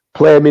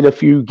 play them in a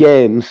few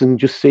games and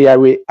just see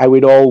how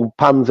it all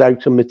pans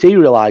out and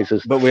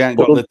materialises. But we ain't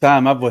got the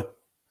time, have we?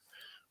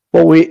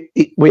 Well,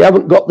 we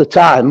haven't got the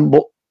time,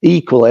 but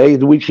equally,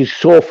 which is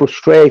so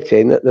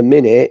frustrating at the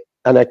minute,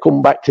 and I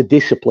come back to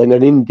discipline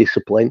and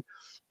indiscipline,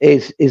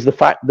 is the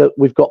fact that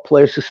we've got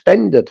players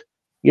suspended.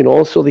 You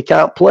know, so they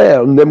can't play.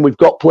 And then we've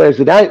got players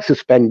that aren't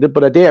suspended,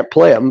 but I daren't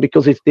play them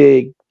because if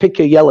they pick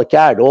a yellow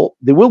card up,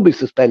 they will be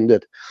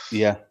suspended.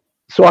 Yeah.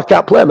 So I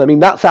can't play them. I mean,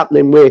 that's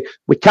happening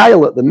with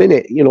Kyle at the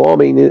minute. You know, I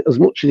mean, as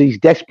much as he's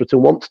desperate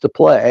and wants to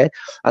play,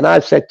 and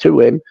I've said to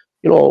him,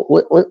 you know,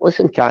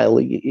 listen, Kyle,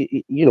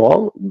 you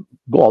know,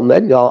 go on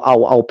then.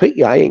 I'll pick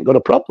you. I ain't got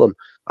a problem.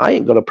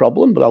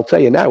 But I'll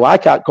tell you now, I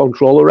can't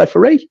control a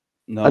referee.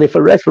 No. And if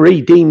a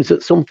referee deems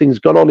that something's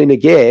gone on in a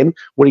game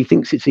where he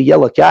thinks it's a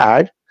yellow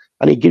card,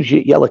 and he gives you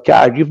a yellow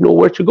card, you've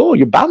nowhere to go.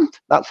 You're banned.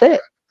 That's it.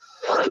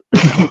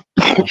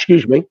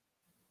 Excuse me.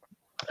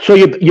 So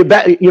you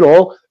better, you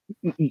know,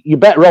 you're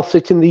better off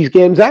sitting these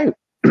games out.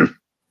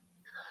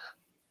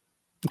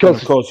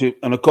 Because of course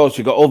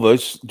you got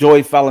others.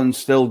 Joey Fallon's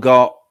still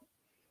got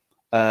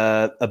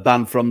a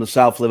ban from the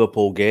South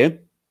Liverpool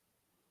game.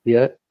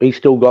 Yeah, he's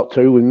still got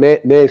two. With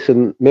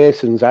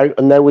Mason's out,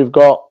 and now we've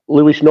got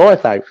Lewis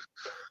North out,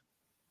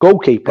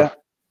 goalkeeper.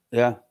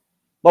 Yeah.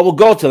 Well, we'll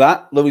go to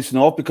that, Lewis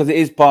North, because it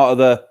is part of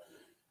the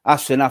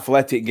Ashton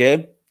Athletic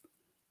game.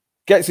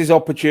 Gets his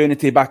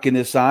opportunity back in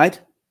the side.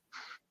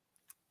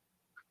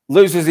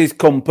 Loses his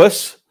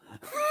compass.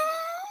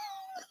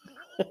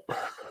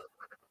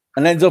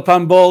 And ends up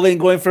handballing,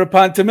 going for a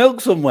pint of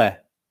milk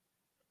somewhere.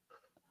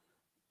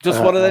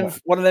 Just one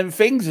of them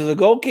things as a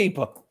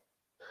goalkeeper.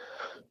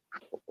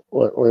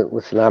 Well,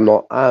 listen, I'm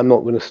not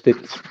going to stick.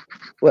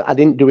 Well, I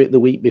didn't do it the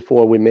week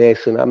before with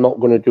Mason. I'm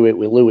not going to do it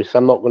with Lewis.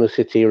 I'm not going to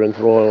sit here and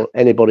throw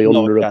anybody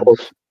under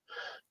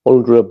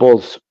a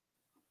bus.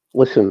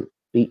 Listen,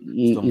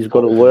 he's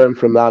got to learn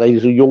from that.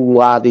 He's a young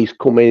lad. He's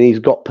coming. He's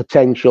got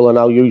potential, and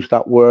I'll use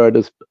the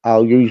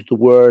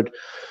word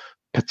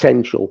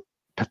potential.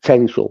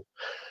 Potential.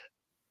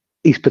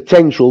 His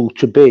potential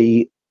to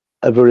be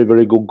a very,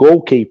 very good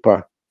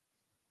goalkeeper.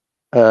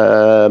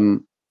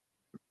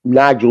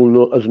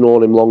 Nigel has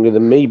known him longer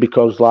than me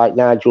because, like,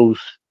 Nigel's,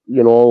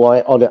 you know,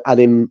 like, had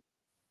him,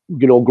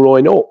 you know,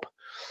 growing up.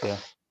 Yeah.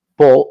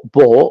 But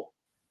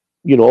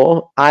you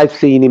know, I've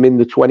seen him in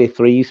the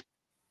 23s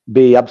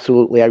be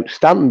absolutely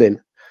outstanding.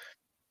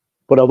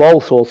 But I've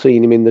also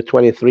seen him in the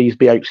 23s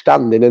be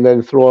outstanding and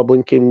then throw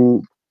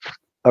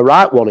a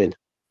right one in.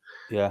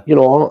 Yeah. You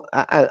know,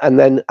 and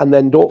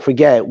then don't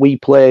forget we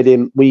played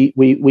him.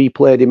 We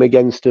played him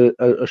against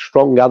a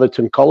strong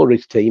Atherton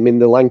Collieries team in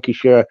the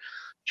Lancashire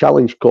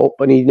Challenge Cup,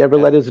 and he never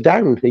let us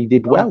down. He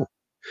did well.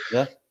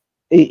 Yeah.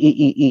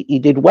 He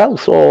did well.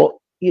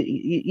 So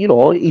you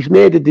know, he's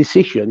made a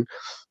decision.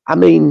 I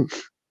mean,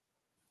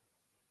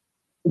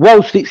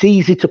 whilst it's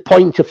easy to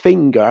point a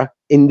finger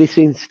in this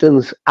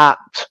instance at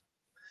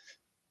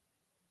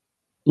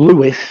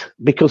Lewis,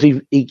 because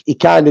he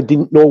kind of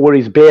didn't know where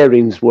his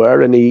bearings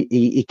were, and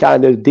he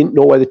kind of didn't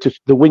know whether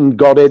the wind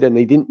got it, and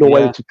he didn't know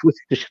whether to twist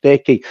the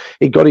stick.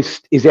 He got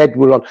his head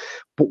were on.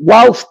 But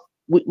whilst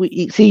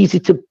it's easy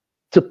to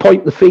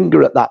point the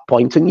finger at that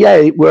point, and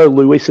it were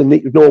Lewis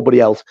and nobody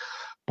else.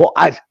 But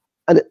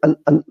and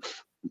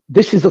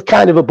this is the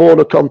kind of a bone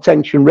of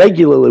contention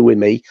regularly with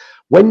me.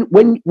 When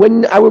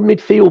our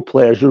midfield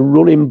players are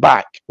running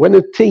back, when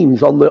a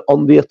team's on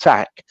the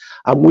attack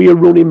and we are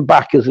running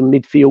back as a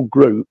midfield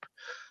group,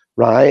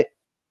 right?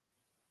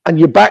 And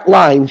your back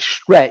line is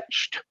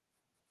stretched.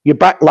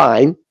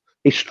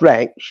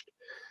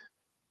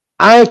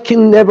 I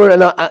can never,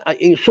 and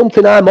it's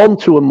something I'm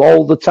onto them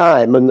all the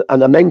time, and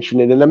I mention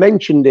it, and I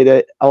mentioned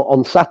it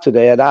on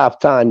Saturday at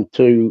half-time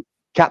to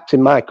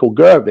Captain Michael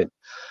Gervin.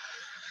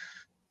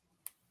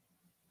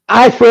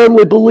 I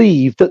firmly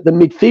believe that the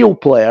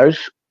midfield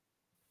players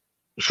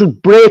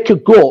should break a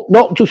gut,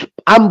 not just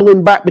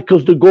ambling back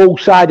because the goal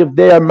side of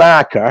their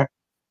marker.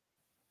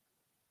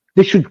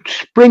 They should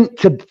sprint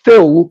to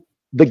fill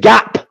the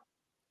gap.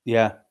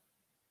 Yeah.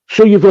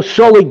 So you've a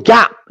solid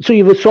gap. So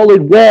you've a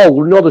solid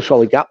wall, not a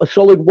solid gap, a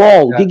solid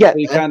wall. Yeah, you get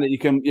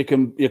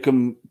you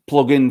can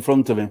plug in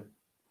front of him.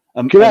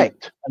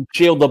 Correct. And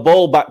shield the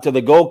ball back to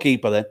the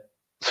goalkeeper then.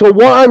 So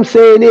what I'm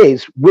saying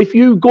is, if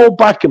you go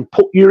back and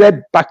put your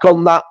head back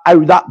on that,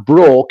 how that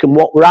broke and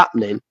what were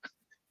happening,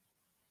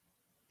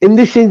 in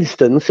this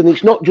instance, and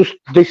it's not just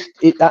this,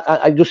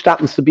 it just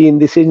happens to be in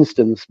this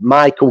instance,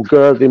 Michael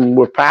Gervin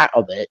were part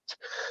of it,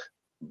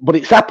 but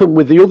it's happened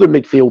with the other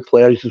midfield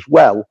players as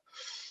well.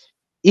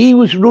 he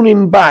was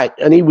running back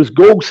and he was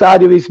goal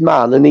side of his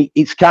man, and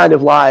it's kind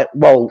of like,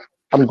 well,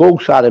 I'm goal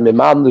side of my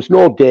man. There's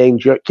no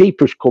danger.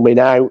 Keeper's coming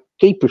out.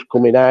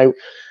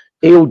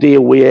 He'll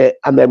deal with it,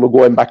 and then we're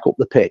going back up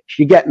the pitch.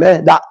 You get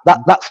me? That's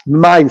the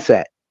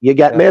mindset. You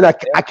get me? And I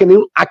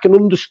can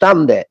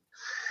understand it,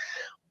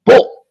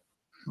 but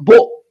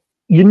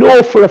you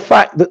know for a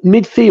fact that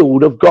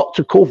midfield have got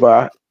to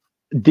cover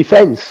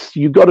defence.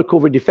 You've got to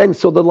cover defence.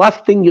 So the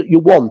last thing you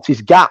want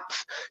is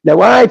gaps.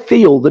 Now, I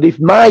feel that if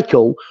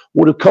Michael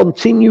would have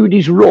continued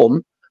his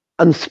run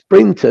and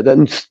sprinted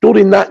and stood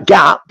in that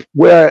gap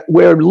where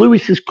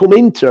Lewis has come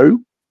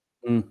into,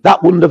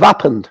 that wouldn't have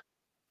happened.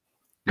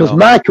 Because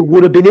Michael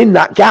would have been in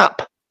that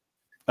gap.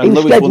 And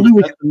instead,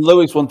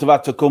 Lewis wouldn't have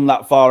had to come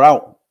that far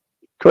out.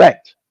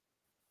 Correct.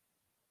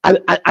 And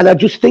I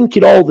just think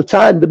it all the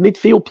time. The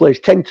midfield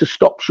players tend to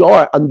stop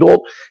short and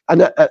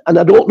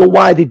I don't know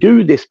why they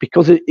do this,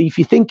 because if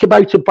you think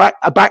about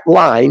a back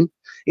line,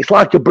 it's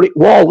like a brick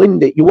wall,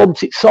 isn't it? You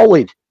want it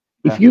solid.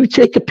 Yeah. If you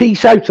take a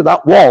piece out of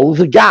that wall,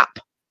 there's a gap.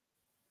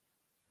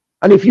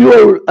 And if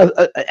you're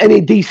any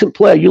decent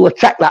player, you'll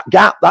attack that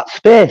gap, that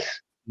space.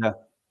 Yeah.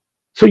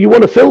 So you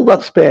want to fill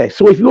that space.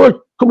 So if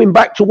you're coming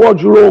back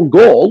towards your own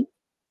goal,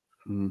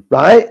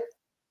 right,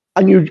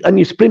 and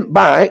you sprint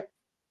back,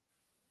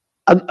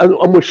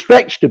 and we're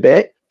stretched a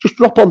bit, just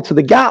drop onto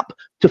the gap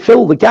to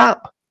fill the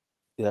gap.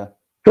 Yeah.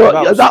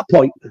 So at that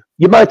point,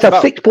 you might have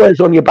 6 players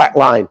on your back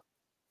line.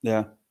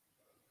 Yeah.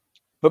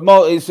 But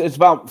more, it's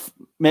about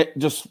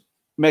just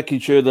making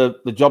sure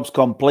the job's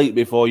complete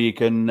before you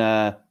can,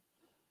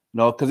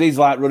 because he's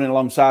like running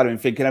alongside him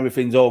thinking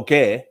everything's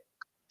okay.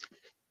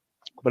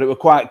 But it was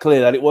quite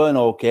clear that it weren't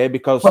okay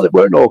because... Well, it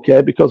weren't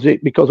okay because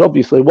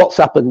obviously what's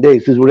happened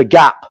is there's a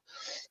gap,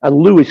 and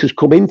Lewis has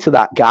come into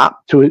that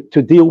gap to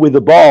deal with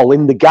the ball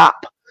in the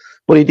gap,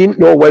 but he didn't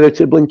know whether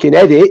to blinking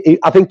head it.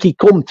 I think he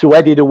come to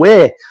head it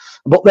away,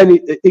 but then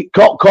it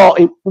caught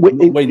in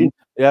wind.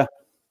 Yeah,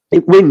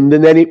 it wind,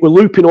 and then it was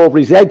looping over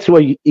his head, so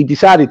he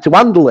decided to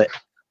handle it.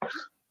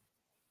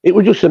 It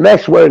was just a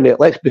mess, weren't it?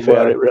 Let's be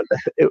fair.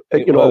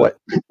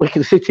 We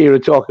can sit here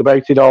and talk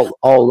about it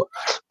all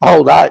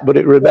night, but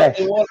it was a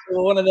mess.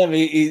 One of them,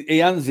 he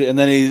hands it, and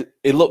then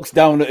he looks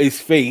down at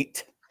his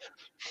feet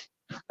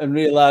and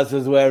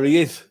realizes where he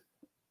is.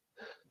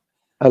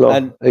 Hello.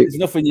 And there's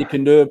nothing you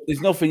can do.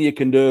 There's nothing you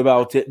can do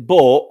about it.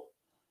 But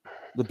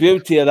the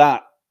beauty of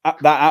that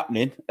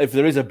happening, if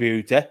there is a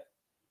beauty,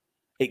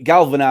 it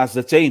galvanised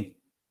the team,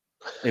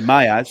 in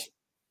my eyes.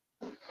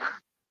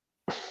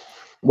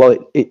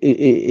 Well,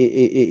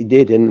 it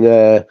did, and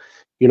the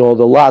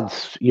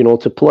lads,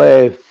 to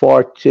play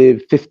 40,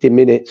 50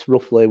 minutes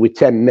roughly with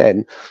 10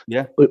 men.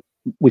 Yeah,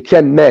 with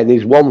 10 men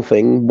is one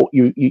thing, but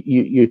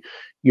you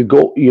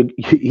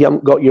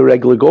haven't got your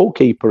regular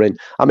goalkeeper in.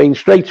 I mean,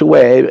 straight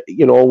away,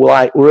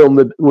 we're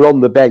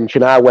on the bench,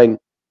 and I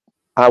went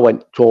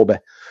Toby,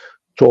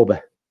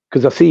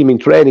 because I see him in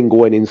training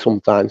going in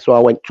sometimes, so I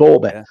went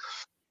Toby,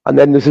 and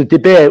then there's a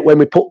debate when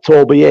we put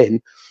Toby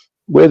in.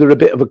 Where there's a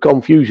bit of a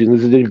confusion,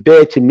 there's a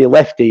debate in my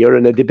left ear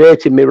and a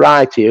debate in my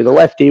right ear. The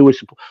left ear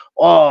was,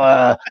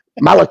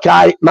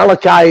 Malachi,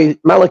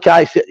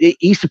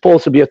 he's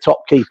supposed to be a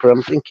top keeper.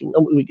 I'm thinking,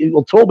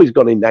 well, Toby's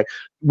gone in now.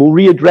 We'll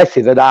readdress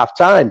it at half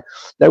time.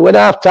 Now, when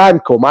half time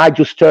come, I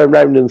just turned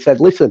around and said,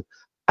 listen,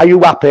 are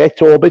you happy,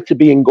 Toby, to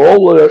be in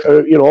goal?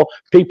 Or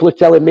people are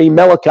telling me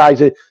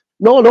Malachi's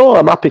No,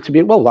 I'm happy to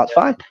be. Well, that's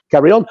fine.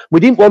 Carry on. We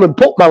didn't want to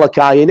put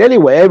Malachi in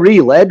anyway,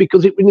 really,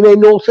 because it made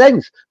no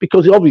sense.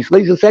 Because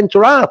obviously he's a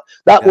centre half.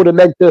 That would have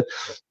meant that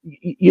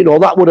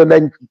would have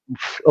meant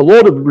a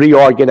lot of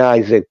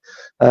reorganising.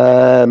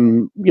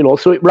 So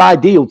it was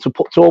ideal to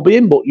put Toby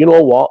in, but you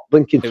know what?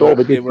 Blinking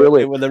Toby did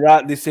brilliant. It was the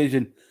right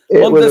decision.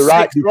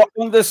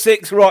 Under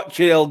six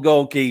Rothschild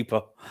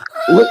goalkeeper.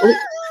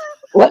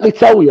 Let me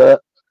tell you,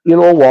 you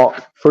know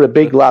what? For a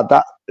big lad,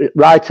 that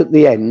right at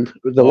the end,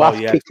 the last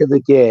kick of the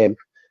game,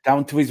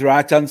 down to his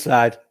right-hand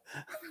side.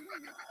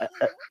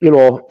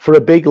 For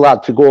a big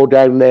lad to go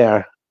down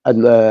there,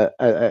 and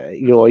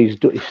he's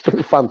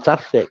done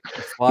fantastic.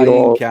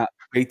 Flying cat,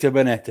 Peter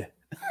Benetti.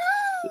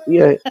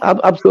 Yeah,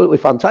 absolutely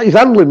fantastic. His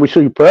handling was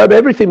superb.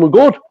 Everything was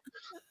good.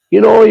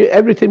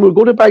 Everything was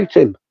good about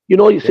him.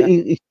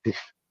 It's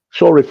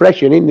so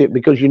refreshing, isn't it?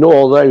 Because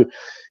now.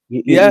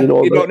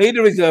 You don't need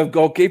a reserve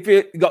goalkeeper.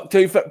 You got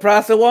 2 for the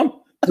price of 1.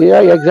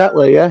 Yeah,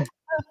 exactly. Yeah,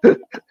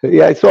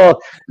 yeah. So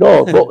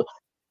no,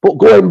 but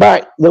going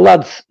back, the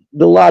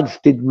lads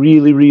did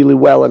really, really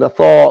well, and I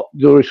thought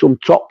there were some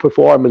top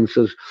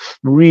performances,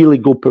 really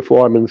good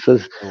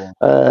performances.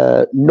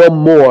 None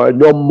more,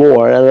 and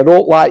I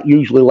don't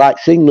usually like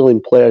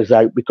signalling players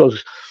out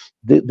because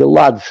the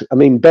lads. I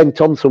mean, Ben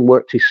Thompson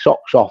worked his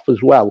socks off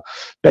as well.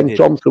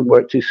 Thompson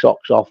worked his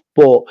socks off,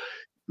 but.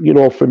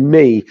 For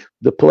me,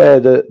 the player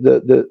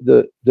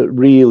that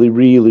really,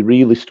 really,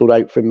 really stood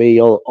out for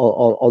me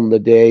on the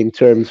day in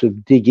terms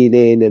of digging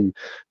in and,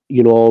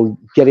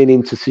 getting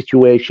into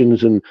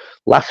situations and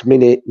last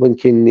minute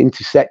linking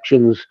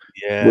interceptions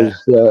was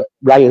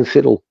Ryan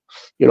Siddle.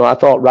 I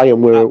thought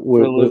Ryan were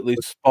absolutely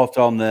spot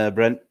on there,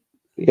 Brent.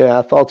 Yeah,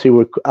 I thought he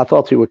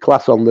were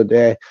class on the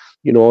day.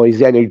 You know,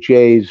 his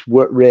energy, his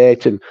work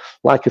rate, and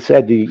like I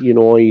said,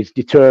 his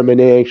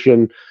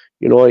determination.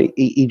 You know,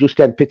 he just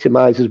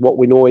epitomises what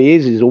we know he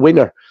is. He's a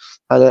winner,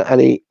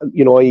 and he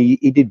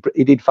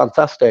did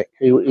fantastic.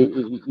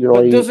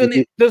 But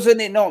doesn't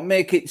it not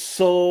make it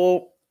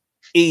so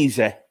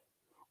easy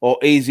or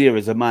easier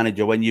as a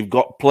manager when you've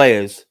got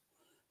players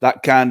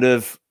that kind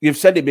of, you've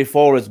said it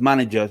before as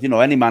manager, you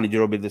know, any manager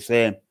will be the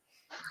same.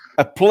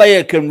 A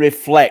player can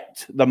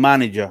reflect the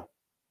manager.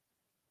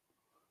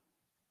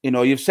 You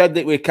know, you've said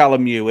that with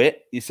Callum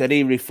Hewitt, you said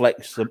he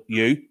reflects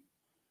you,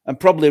 and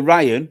probably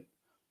Ryan,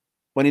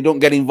 when he don't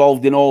get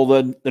involved in all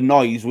the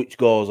noise which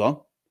goes on,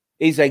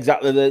 he's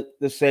exactly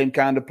the same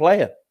kind of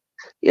player.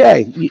 Yeah,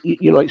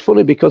 you know, it's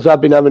funny because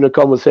I've been having a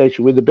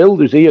conversation with the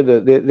builders here.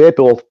 They're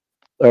both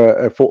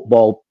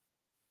football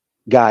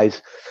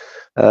guys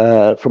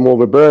from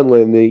over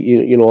Burnley, and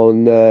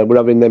we're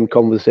having them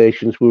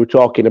conversations. We were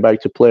talking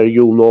about a player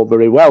you'll know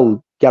very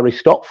well, Gary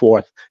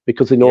Stopforth,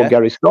 because they know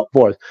Gary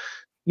Stopforth.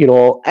 You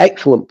know,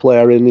 excellent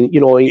player, and he's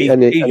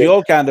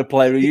your kind of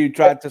player who you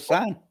tried to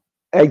sign.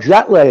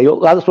 Exactly,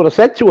 that's what I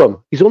said to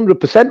him. He's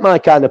 100% my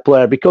kind of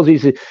player because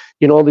he's,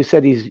 they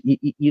said he's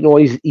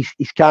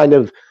kind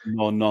of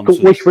no nonsense.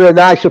 Wish for a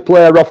nicer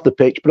player off the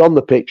pitch, but on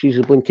the pitch he's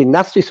a blinking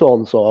nasty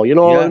so. You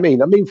know what I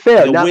mean? I mean,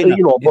 fair, but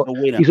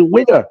he's a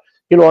winner.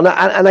 You know, and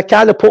I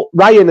kind of put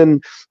Ryan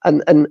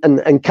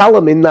and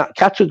Callum in that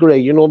category.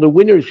 You know, the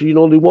winners. You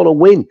know, they want to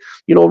win.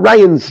 You know,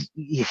 Ryan's.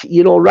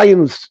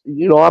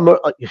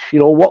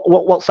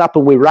 What's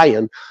happened with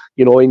Ryan.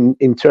 You know,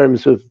 in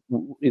terms of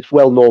it's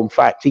well known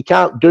fact, he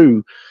can't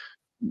do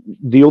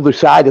the other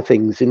side of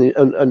things,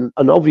 and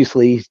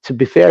obviously, to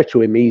be fair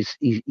to him, he's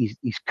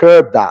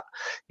curbed that.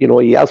 You know,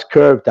 he has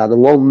curbed that, and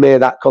long may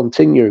that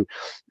continue.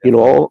 You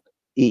know,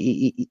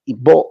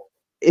 but.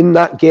 In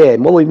that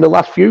game, well, in the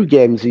last few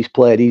games he's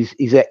played, he's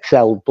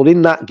excelled. But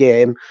in that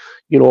game,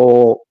 you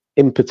know,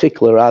 in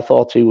particular, I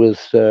thought he was,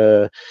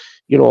 I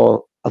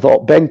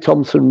thought Ben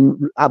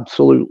Thompson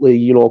absolutely,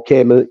 you know,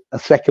 came a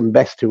second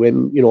best to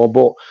him, you know.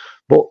 But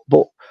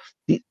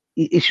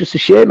it's just a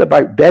shame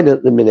about Ben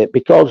at the minute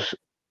because,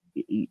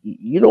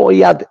 you know,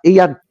 he had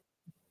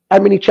how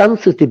many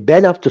chances did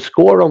Ben have to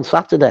score on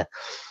Saturday?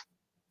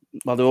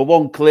 Well, there was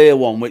one clear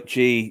one which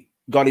he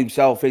got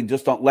himself in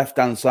just on left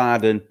hand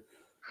side and.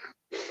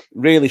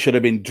 Really should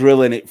have been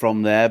drilling it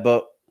from there,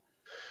 but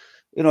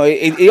you know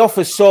he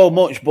offers so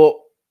much, but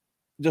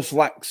just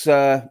lacks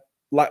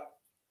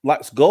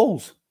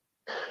goals.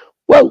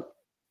 Well,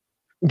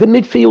 the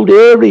midfield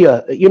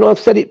area, you know, I've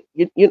said it.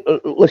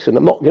 Listen,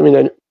 I'm not giving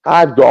any.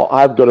 I've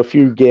got a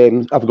few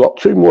games. I've got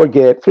 3 more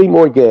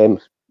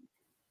games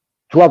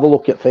to have a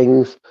look at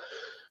things,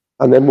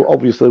 and then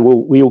obviously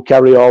we'll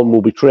carry on.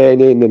 We'll be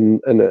training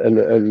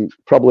and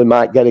probably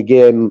might get a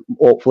game,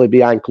 hopefully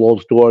behind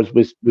closed doors.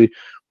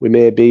 We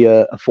may be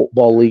a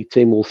football league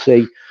team. We'll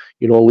see,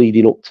 you know,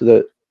 leading up to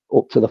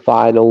the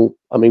final.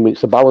 I mean,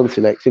 it's a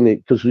balancing act, isn't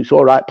it? Because it's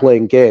all right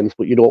playing games,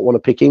 but you don't want to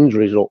pick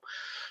injuries up.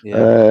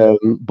 Yeah.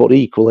 But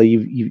equally,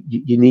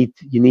 you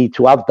need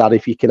to have that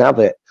if you can have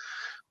it.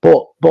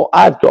 But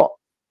I've got,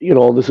 you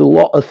know, there's a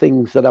lot of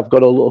things that I've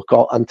got to look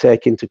at and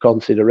take into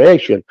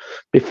consideration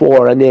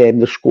before I name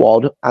the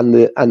squad and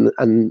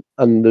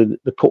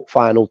the cup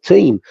final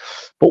team.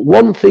 But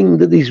one thing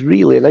that is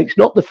really, and it's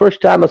not the first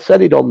time I've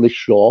said it on this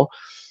show.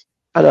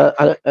 And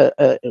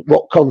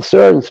what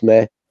concerns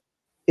me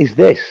is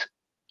this.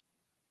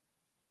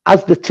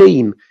 As the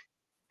team,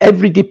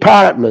 every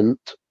department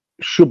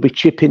should be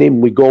chipping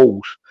in with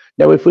goals.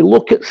 Now, if we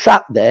look at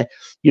Saturday,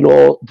 you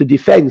know, the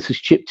defence has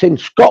chipped in.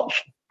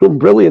 Scott's done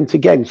brilliant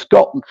again.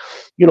 Scott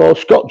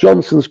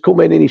Johnson's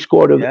come in and he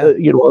scored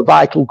a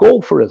vital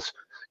goal for us.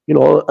 You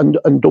know, and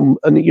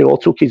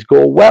took his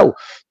goal well.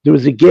 There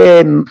was a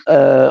game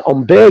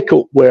on Bay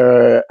Cup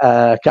where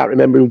I can't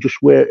remember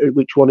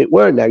which one it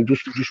were now.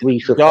 Just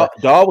recently,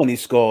 Darwin he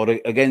scored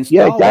against.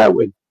 Yeah,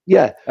 Darwin.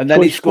 Yeah, and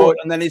then he scored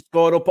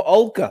up at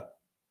Ulker.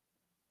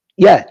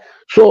 Yeah,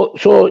 so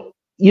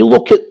you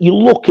look at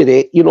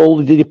it, you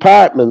know, the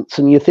departments,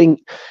 and you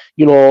think,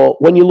 you know,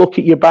 when you look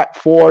at your back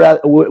four,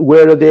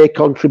 where are they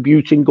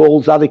contributing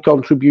goals? Are they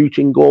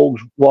contributing goals?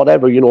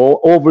 Whatever, you know,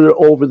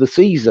 over the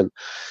season.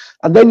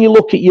 And then you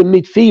look at your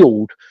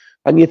midfield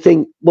and you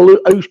think, well,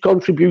 who's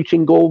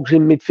contributing goals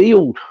in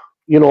midfield?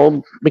 You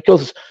know,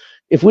 because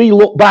if we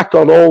look back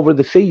on over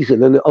the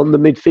season and on the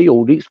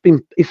midfield,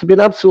 it's been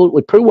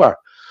absolutely poor.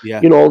 Yeah.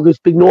 You know, there's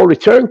been no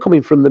return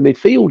coming from the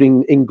midfield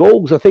in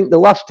goals. I think the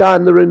last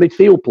time there were a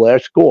midfield player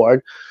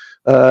scored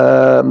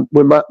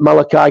with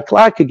Malachi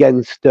Clark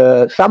against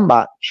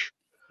Sandbach.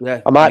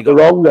 Yeah, I might be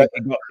wrong.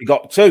 He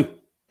got 2.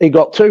 He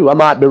got 2. I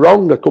might be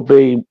wrong. There could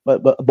be,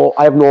 but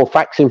I have no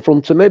facts in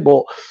front of me.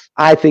 But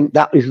I think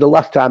that is the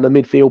last time a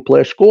midfield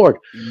player scored.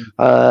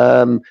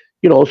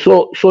 You know,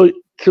 so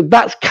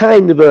that's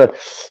kind of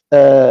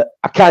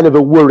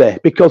a worry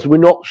because we're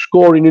not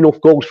scoring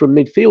enough goals from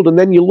midfield. And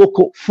then you look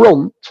up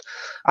front,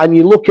 and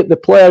you look at the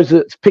players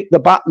that's picked the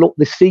baton up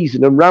this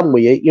season and ran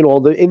with it, you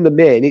know, in the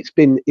main, it's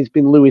been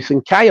Lewis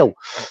and Kyle,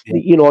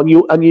 you know,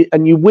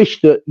 and you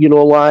wish that, you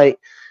know, like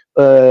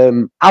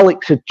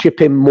Alex had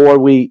chip in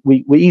more.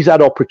 He's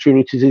had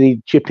opportunities and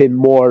he'd chip in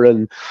more,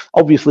 and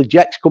obviously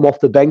Jack's come off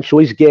the bench, so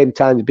his game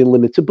time's been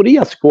limited, but he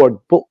has scored.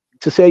 But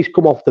to say he's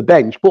come off the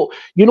bench, but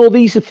you know,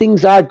 these are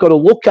things I've got to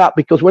look at,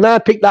 because when I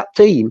pick that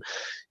team,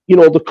 you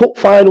know, the cup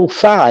final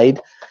side,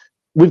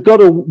 we've got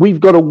to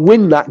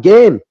win that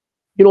game.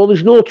 You know,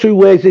 there's no two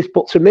ways this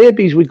but to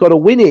maybes. We've got to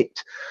win it.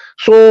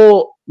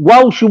 So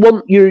whilst you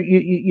want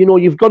you know,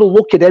 you've got to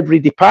look at every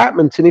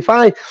department, and if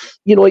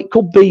you know, it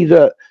could be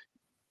that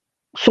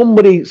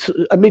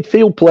a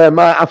midfield player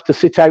might have to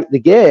sit out the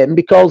game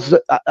because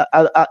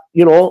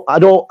you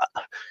know,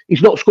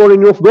 he's not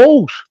scoring enough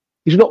goals.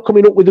 He's not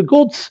coming up with the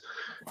goods.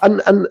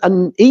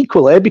 And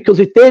equally, because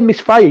if they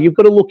misfire, you've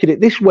got to look at it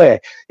this way.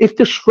 If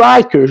the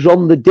strikers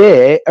on the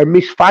day are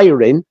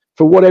misfiring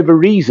for whatever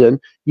reason,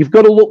 you've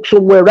got to look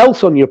somewhere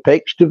else on your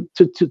pitch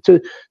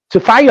to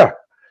fire.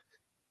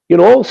 You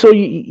know, so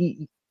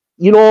you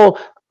know,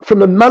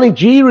 from a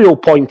managerial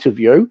point of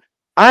view,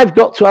 I've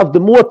got to have the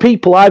more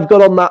people I've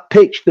got on that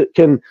pitch that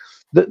can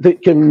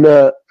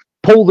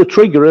pull the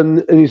trigger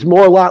and is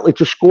more likely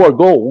to score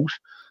goals,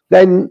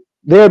 then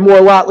they're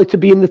more likely to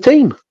be in the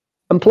team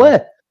and play.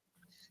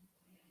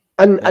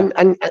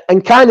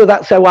 And kind of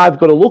that's how I've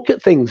got to look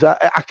at things.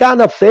 I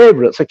can't have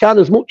favourites. I can't,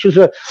 as much as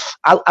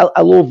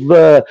I love,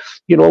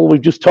 you know,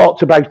 we've just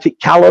talked about it,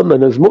 Callum,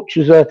 and as much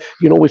as,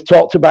 you know, we've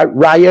talked about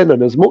Ryan,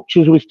 and as much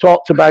as we've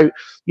talked about,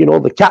 you know,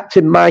 the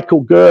captain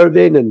Michael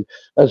Gervin, and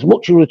as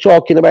much as we're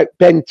talking about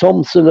Ben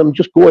Thompson, I'm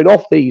just going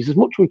off these, as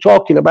much as we're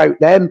talking about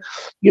them,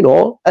 you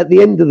know, at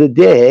the end of the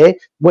day,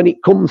 when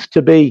it comes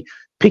to be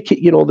pick it,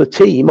 you know, the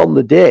team on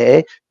the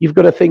day, you've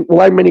got to think, well,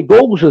 how many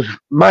goals has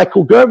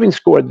Michael Gervin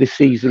scored this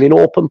season in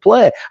open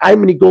play? How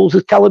many goals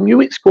has Callum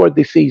Hewitt scored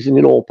this season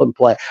in open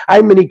play?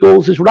 How many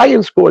goals has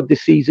Ryan scored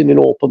this season in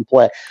open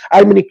play?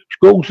 How many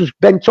goals has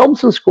Ben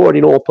Thompson scored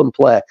in open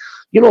play?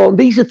 You know, and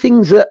these are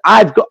things that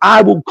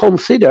I will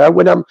consider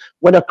when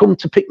I come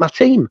to pick my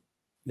team.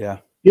 Yeah.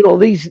 You know,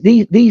 these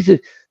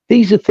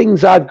are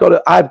things I've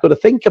got to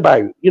think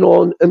about. You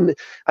know, and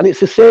it's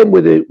the same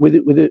with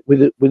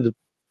the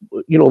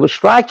you know, the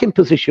striking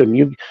position.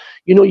 You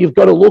know, you've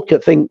got to look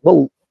at think,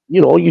 well, you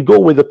know, you go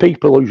with the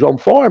people who's on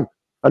form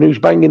and who's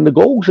banging the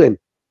goals in.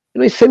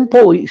 You know, it's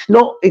simple. It's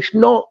not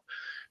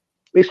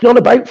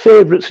about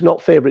favourites,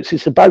 not favourites.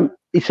 It's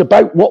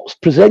about what's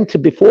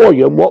presented before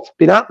you and what's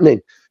been happening.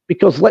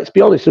 Because let's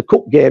be honest, the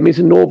cup game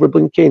isn't over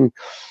blinking,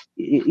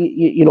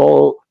 you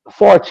know,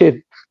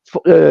 40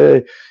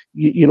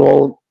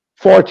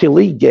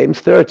 league games,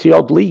 30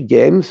 odd league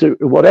games or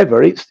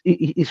whatever.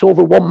 It's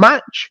over one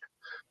match.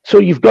 So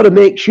you've got to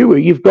make sure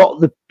you've got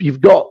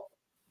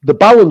the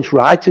balance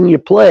right, and you're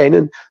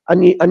playing,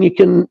 and you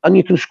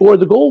can score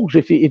the goals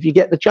if you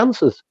get the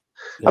chances.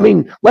 Yeah. I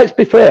mean, let's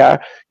be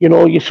fair. You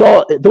know, you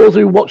saw those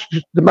who watched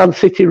the Man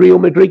City Real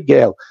Madrid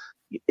game.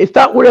 If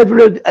that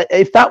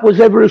was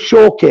ever a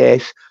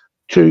showcase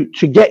to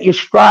get your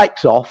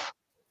strikes off,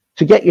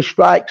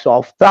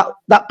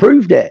 that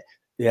proved it.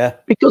 Yeah,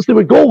 because there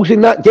were goals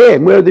in that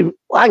game where they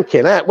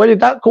blanking out. Where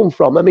did that come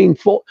from? I mean,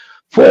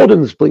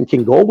 Foden's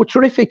blinking goal were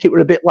terrific. It were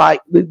a bit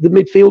like the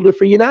midfielder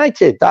for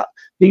United, the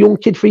young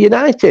kid for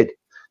United.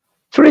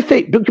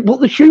 Terrific, but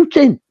the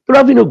shooting, they're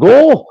having a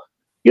go.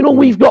 You know,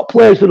 we've got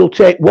players that'll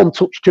take one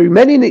touch too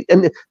many,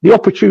 and the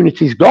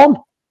opportunity's gone.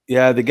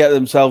 Yeah, they get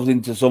themselves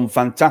into some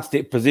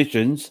fantastic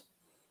positions,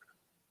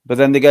 but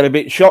then they get a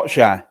bit shot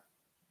shy.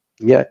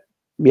 Yeah,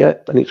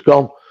 and it's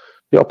gone.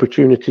 The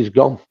opportunity's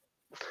gone.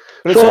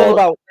 But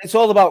it's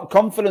all about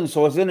confidence,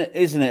 so isn't it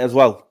as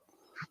well?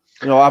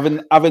 You know,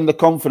 having the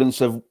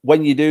confidence of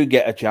when you do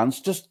get a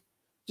chance, just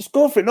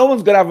go for it. No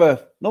one's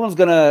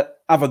gonna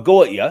have a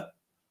go at you.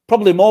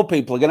 Probably more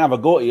people are gonna have a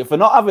go at you for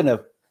not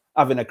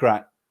having a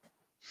crack.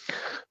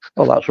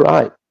 Well, that's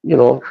right. You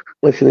know,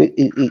 listen,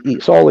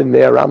 it's all in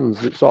their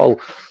hands. It's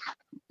all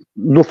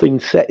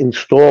nothing set in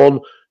stone.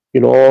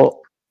 You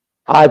know,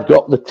 I've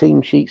got the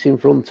team sheets in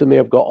front of me.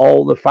 I've got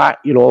all the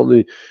fact. You know,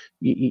 the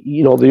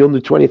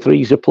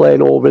under-23s are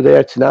playing over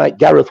there tonight.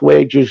 Gareth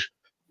Wages,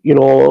 you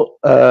know,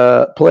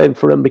 playing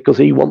for him because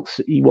he wants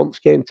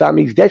game time.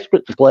 He's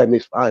desperate to play in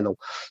this final,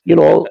 you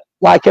know,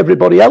 like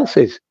everybody else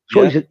is.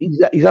 So yeah.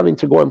 he's having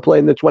to go and play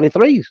in the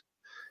 23s,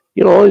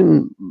 you know,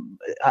 and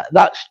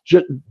that's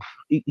just,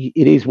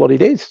 it is what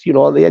it is, you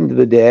know, at the end of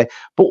the day.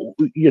 But,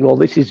 you know,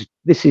 it's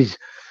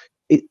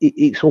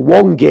a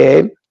one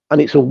game, and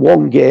it's a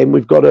one game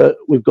we've got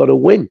to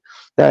win.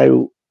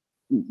 Now,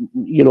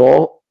 you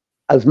know,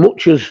 as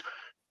much as,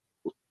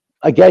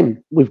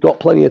 again, we've got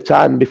plenty of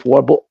time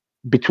before, but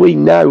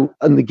between now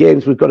and the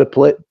games we've got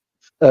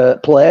to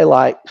play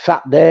like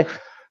Saturday,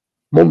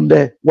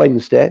 Monday,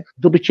 Wednesday,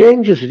 there'll be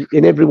changes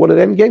in every one of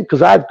them games,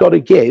 because I've got to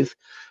give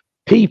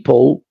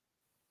people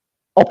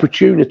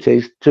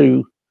opportunities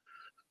to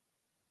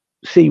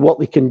see what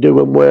they can do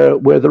and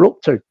where they're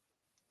up to.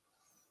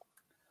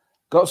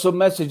 Got some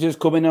messages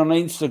coming on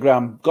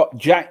Instagram. Got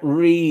Jack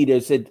Reed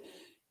who said,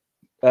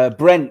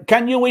 Brent,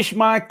 can you wish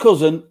my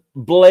cousin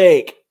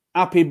Blake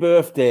happy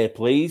birthday,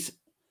 please?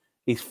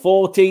 He's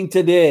 14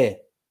 today.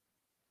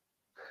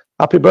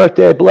 Happy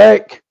birthday,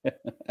 Blake.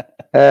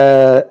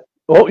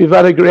 Hope you've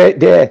had a great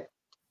day.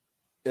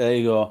 There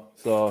you go.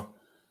 So,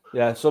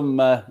 yeah,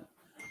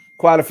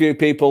 quite a few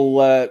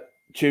people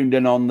tuned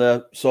in on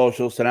the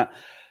socials tonight.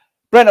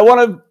 Brent, I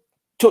want to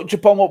touch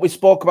upon what we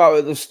spoke about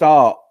at the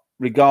start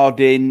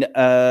regarding,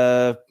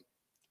 the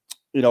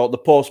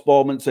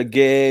postponements of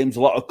games,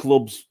 a lot of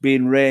clubs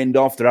being rained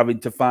off. They're having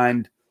to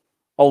find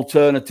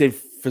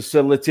alternative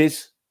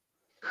facilities.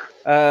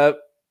 I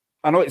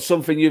know it's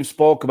something you've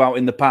spoke about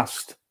in the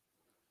past,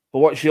 but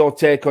what's your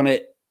take on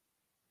it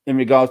in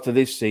regards to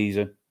this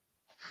season?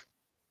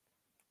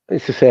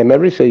 It's the same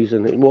every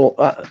season.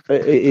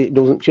 It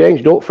doesn't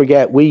change. Don't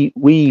forget, we've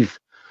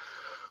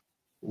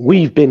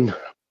been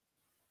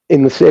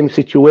in the same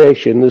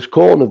situation as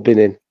Corn have been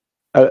in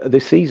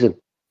this season.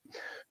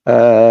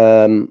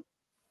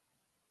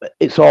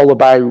 It's all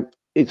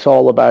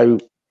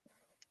about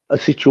a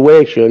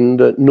situation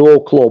that no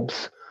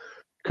clubs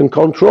can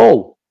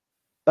control,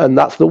 and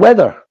that's the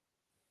weather.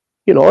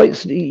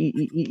 It's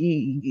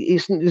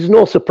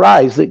no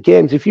surprise that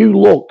games, if you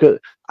look at,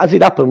 as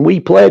it happened,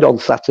 we played on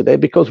Saturday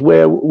because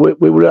we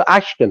were at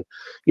Ashton,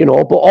 but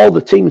all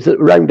the teams that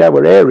were around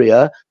our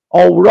area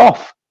all were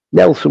off.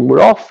 Nelson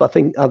were off. I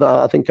think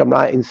I'm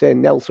right in saying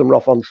Nelson were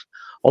off on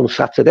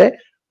Saturday.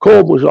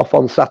 Combe was off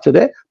on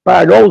Saturday.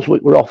 Bayern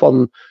Olswick were off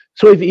on.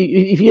 So if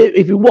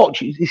you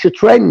watch, it's a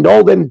trend.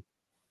 All them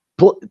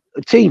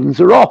teams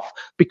are off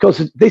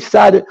because this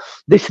side of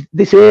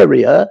this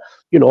area,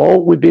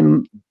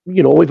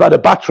 we've had a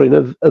battering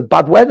of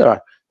bad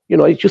weather.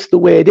 It's just the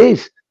way it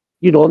is.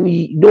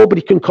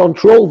 Nobody can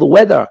control the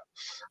weather,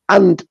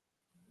 and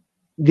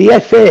the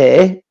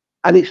FA,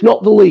 and it's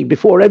not the league.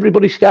 Before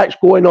everybody starts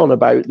going on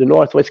about the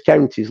North West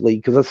Counties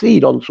League, because I see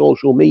it on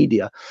social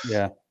media.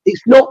 Yeah,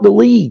 it's not the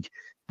league.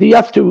 They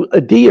have to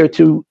adhere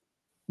to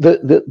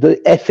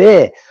the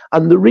FA,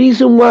 and the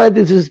reason why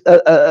there's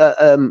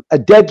a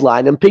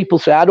deadline, and people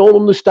say, I don't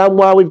understand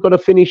why we've got to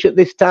finish at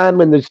this time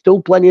and there's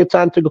still plenty of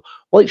time to go.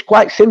 Well, it's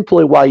quite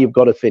simply why you've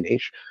got to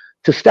finish.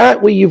 To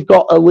start with, you've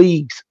got a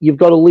league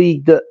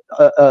that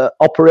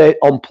operate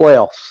on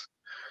playoffs.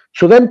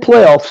 So then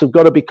playoffs have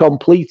got to be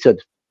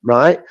completed,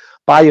 right,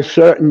 by a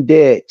certain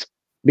date.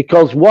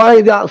 Because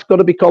why that's got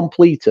to be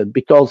completed?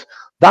 Because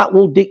that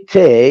will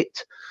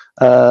dictate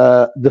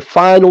the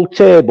final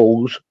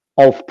tables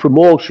of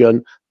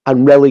promotion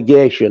and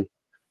relegation,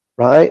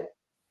 right?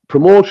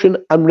 Promotion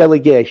and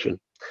relegation.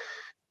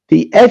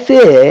 The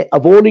FA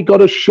have only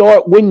got a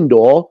short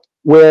window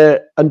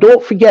where, and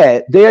don't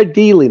forget, they're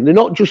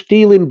not just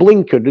dealing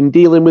blinkered and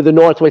dealing with the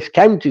North West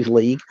Counties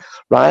League,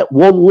 right?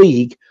 One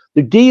league.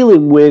 They're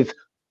dealing with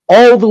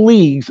all the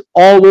leagues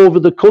all over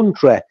the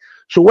country.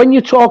 So when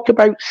you talk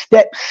about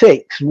step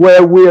 6,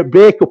 where we're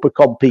Bacup are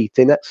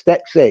competing at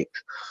step 6,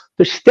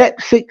 the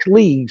step 6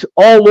 leagues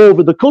all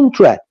over the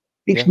country.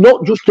 It's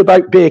not just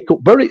about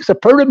Bacup, but it's a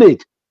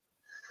pyramid,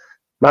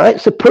 right?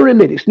 It's a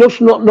pyramid. It's not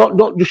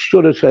just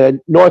sort of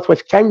North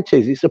West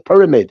Counties. It's a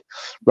pyramid,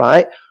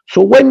 right?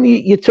 So when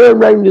you turn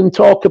around and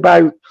talk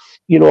about,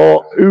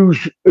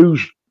 who's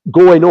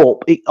going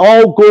up, it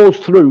all goes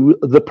through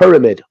the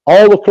pyramid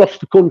all across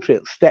the country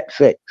at step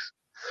 6.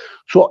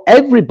 So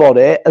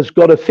everybody has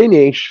got to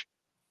finish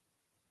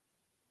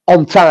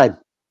on time,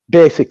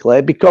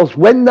 basically, because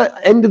when the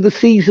end of the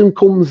season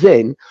comes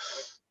in,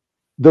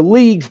 the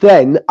leagues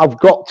then have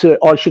got to,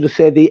 or should I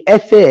say the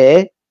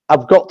FA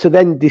have got to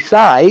then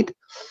decide,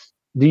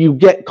 do you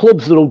get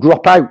clubs that will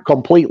drop out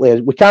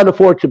completely? We can't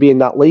afford to be in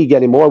that league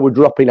anymore, we're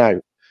dropping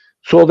out.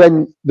 So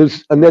then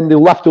then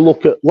they'll have to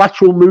look at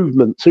lateral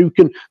movements, to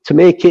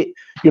make it,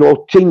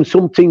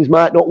 some teams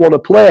might not want to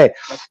play,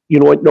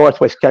 at North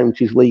West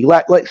Counties League.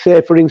 Like, let's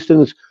say, for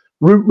instance,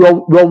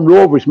 Rome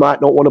Rovers might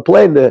not want to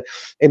play in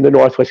the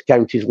North West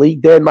Counties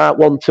League. They might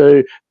want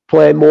to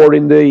play more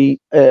in the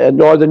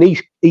Northern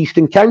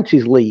Eastern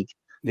Counties League,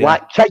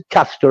 like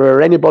Tadcaster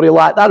or anybody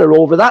like that, or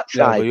over that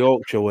side. Yeah, the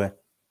Yorkshire way.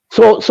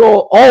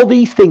 So all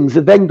these things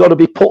have then got to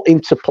be put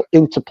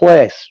into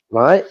place,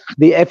 right?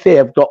 The FA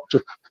have got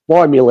to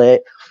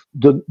formulate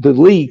the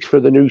leagues for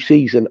the new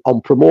season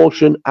on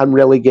promotion and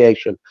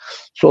relegation.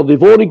 So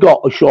they've only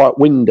got a short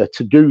window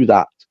to do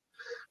that,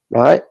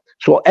 right?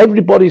 So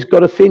everybody's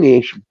got to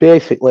finish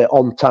basically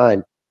on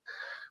time,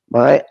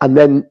 right? And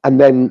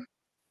then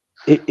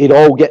it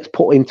all gets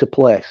put into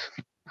place.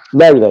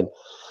 Now then,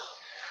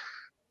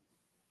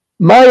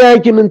 my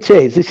argument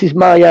is, this is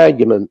my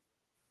argument,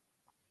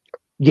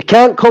 you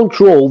can't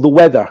control the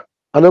weather.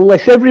 And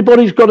unless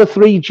everybody's got a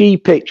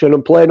 3G pitch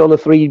and playing on a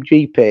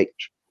 3G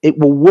pitch, it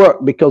will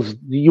work because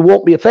you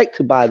won't be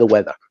affected by the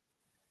weather,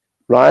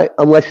 right?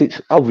 Unless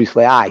it's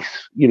obviously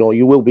ice. You know,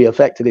 you will be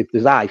affected if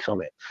there's ice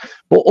on it.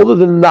 But other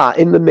than that,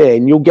 in the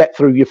main, you'll get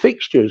through your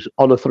fixtures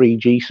on a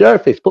 3G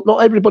surface. But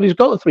not everybody's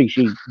got a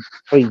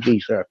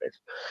 3G surface.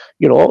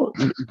 You know,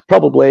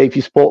 probably if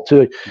you spoke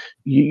to,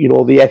 you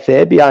know, the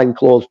FA behind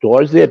closed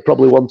doors, they'd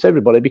probably want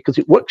everybody, because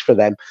it works for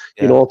them,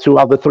 you know, to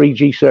have a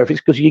 3G surface,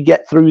 because you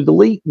get through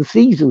the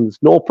seasons,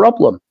 no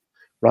problem,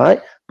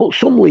 right? But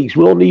some leagues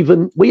won't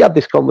even, we had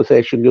this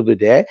conversation the other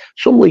day,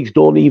 some leagues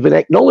don't even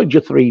acknowledge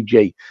a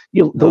 3G.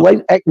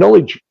 They'll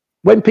acknowledge,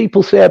 when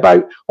people say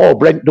about, oh,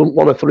 Brent don't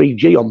want a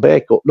 3G on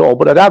Bacup, no,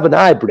 but I'd have an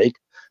hybrid.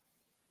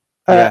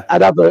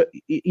 I'd have a,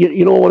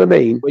 you know what I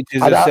mean? Which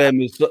is the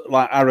same as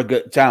like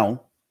Harrogate Town.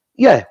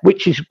 Yeah,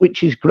 which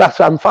is grass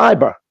and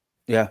fibre.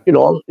 Yeah. You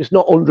know, it's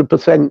not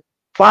 100%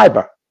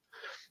 fibre,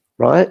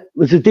 right?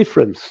 There's a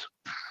difference.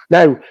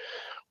 Now,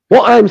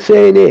 what I'm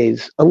saying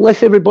is,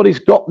 unless everybody's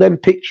got them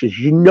pictures,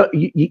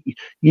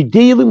 you're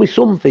dealing with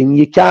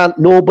something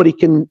nobody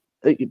can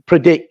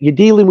predict. You're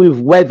dealing with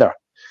weather.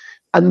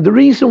 And the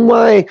reason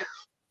why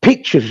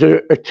pictures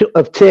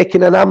have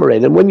taken an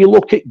hammering, and when you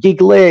look at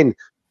Gig Lane,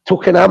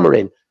 took an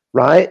hammering,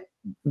 right?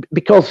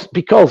 Because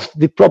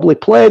they've probably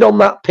played on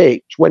that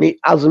pitch when it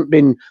hasn't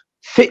been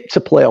fit to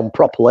play on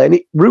properly, and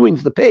it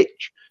ruins the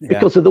pitch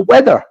because of the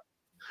weather.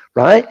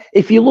 Right?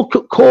 If you look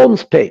at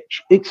Corn's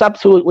pitch, it's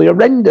absolutely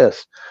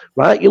horrendous,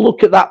 right? You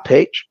look at that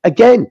pitch,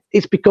 again,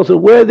 it's because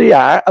of where they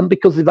are and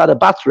because they've had a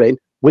battering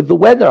with the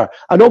weather.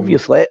 And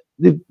obviously,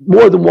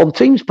 more than one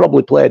team's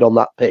probably played on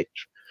that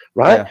pitch,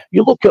 right? Yeah.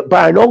 You look at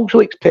Byron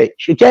Ogswick's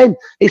pitch, again,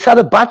 it's had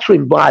a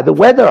battering by the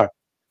weather,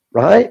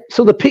 right?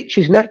 So the pitch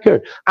is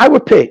knackered. Our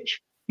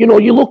pitch, you know,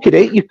 you look at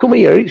it, you come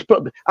here,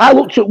 I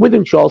looked at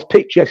Withenshaw's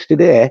pitch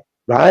yesterday,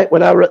 right,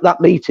 when I were at that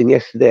meeting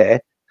yesterday,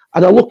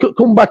 and I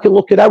come back and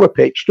look at our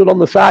pitch, stood on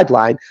the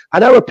sideline,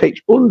 and our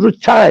pitch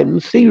 100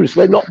 times,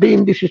 seriously, not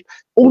being disrespectful,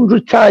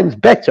 100 times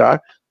better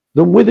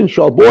than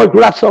Withenshaw. More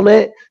grass on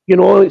it, you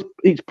know,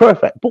 it's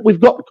perfect. But we've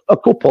got a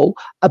couple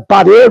of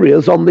bad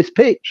areas on this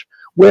pitch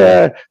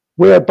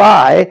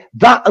whereby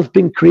that has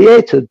been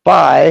created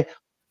by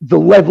the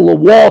level of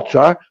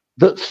water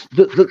that's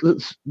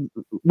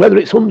whether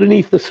it's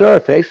underneath the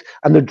surface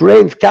and the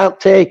drains can't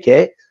take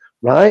it,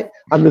 right?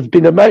 And there's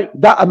been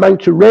that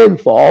amount of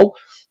rainfall.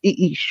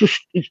 It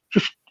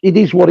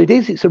is what it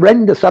is. It's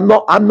horrendous. I'm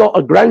not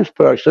a grounds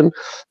person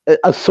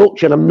as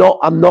such, and I'm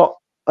not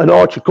an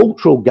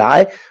horticultural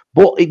guy.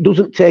 But it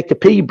doesn't take a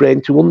pea brain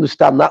to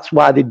understand that's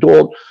why they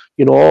don't.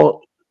 You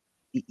know,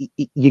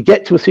 you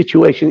get to a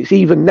situation. It's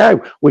even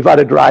now. We've had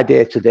a dry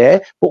day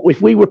today, but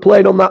if we were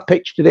playing on that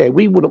pitch today,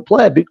 we wouldn't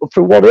play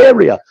for one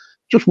area,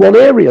 just one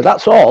area.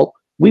 That's all.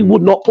 We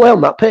would not play on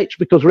that pitch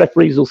because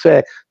referees will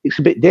say it's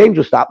a bit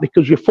dangerous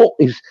because your foot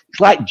it's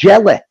like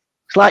jelly.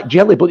 It's like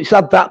jelly, but it's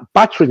had that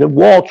battering of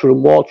water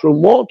and water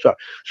and water.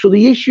 So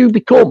the issue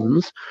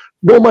becomes,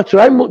 no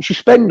matter how much you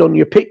spend on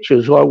your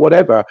pictures or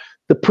whatever,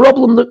 the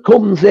problem that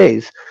comes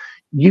is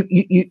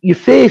you're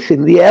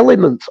facing the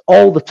elements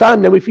all the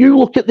time. Now, if you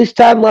look at this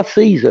time last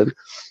season,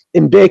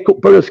 in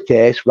Bacup Borough's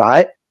case,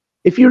 right,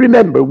 if you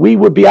remember, we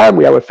were behind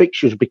with our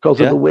fixtures because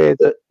of the way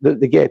that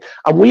the game.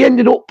 And we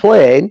ended up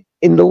playing,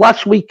 in the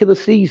last week of the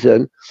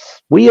season,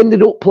 we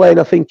ended up playing,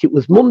 I think it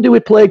was Monday we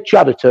played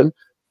Chadderton.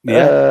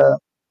 Yeah.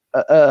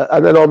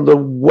 And then on the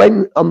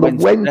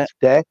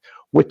Wednesday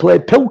we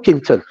played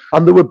Pilkington,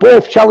 and they were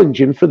both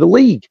challenging for the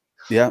league.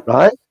 Yeah,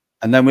 right.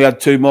 And then we had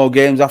two more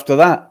games after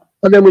that.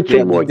 And then we had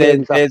two more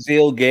games.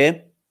 Hill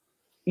game.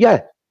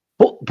 Yeah,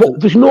 but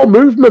there's no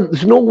movement.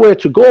 There's nowhere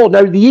to go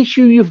now. The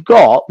issue you've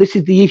got. This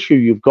is the issue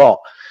you've got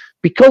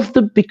because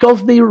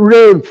the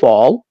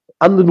rainfall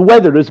and the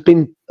weather has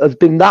been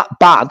that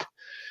bad.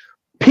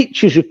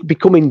 Pitches are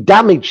becoming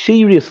damaged,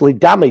 seriously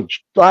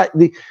damaged.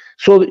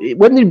 So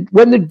when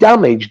they're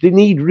damaged, they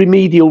need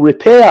remedial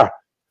repair.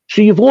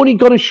 So you've only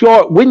got a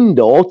short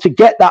window to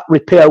get that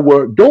repair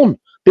work done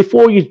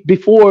before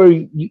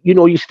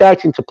you're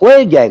starting to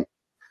play again.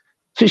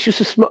 So it's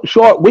just a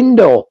short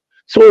window.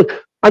 So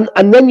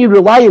and then you're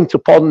reliant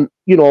upon,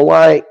 you know,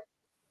 like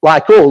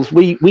us,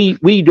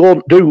 we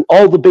don't do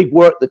all the big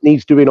work that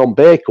needs doing on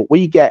Bacup.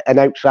 We get an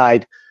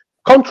outside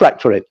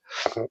contractor in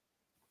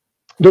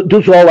that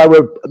does all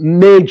our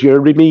major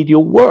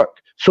remedial work.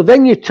 So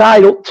then you're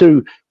tied up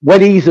to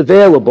when he's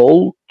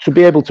available to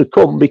be able to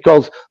come,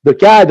 because the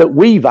guy that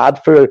we've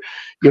had for,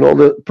 you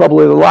know,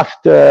 probably the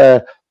last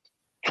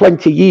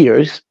 20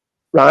 years,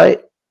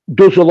 right,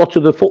 does a lot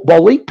of the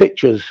Football League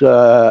pictures,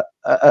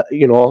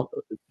 you know.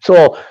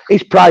 So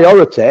his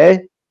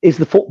priority is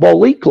the Football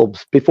League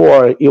clubs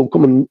before he'll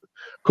come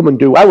and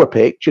do our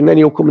pitch, and then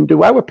he'll come and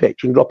do our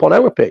pitch and drop on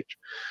our pitch.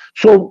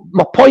 So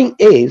my point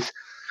is,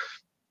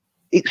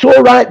 it's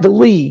all right, the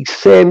league's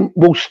saying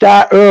we'll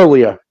start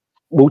earlier.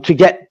 Well, to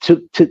get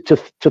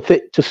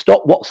to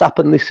stop what's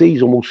happened this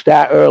season, we'll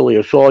start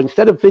earlier. So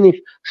instead of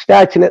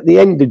starting at the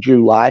end of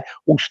July,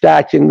 we'll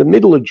start in the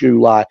middle of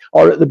July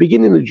or at the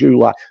beginning of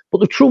July. But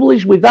the trouble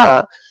is with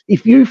that,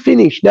 if you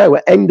finish now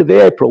at end of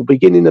April,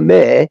 beginning of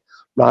May,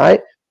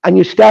 right, and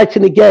you're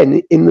starting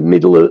again in the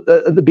middle of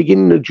at the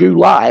beginning of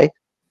July,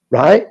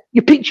 right?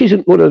 Your pitch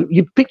isn't going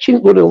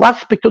to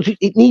last because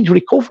it needs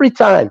recovery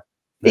time.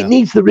 Yeah. It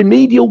needs the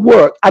remedial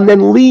work and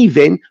then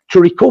leaving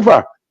to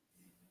recover.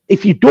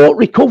 If you don't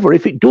recover,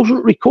 if it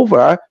doesn't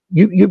recover,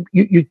 you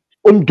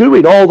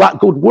undoing all that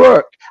good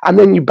work, and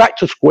then you're back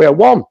to square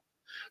one.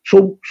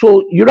 So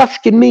you're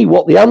asking me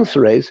what the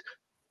answer is.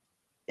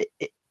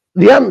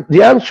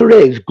 The answer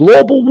is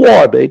global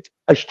warming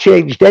has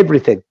changed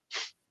everything.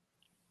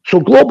 So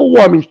global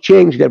warming's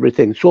changed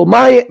everything. So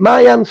my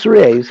answer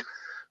is,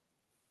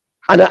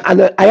 and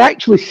I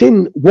actually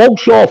seen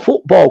Walsall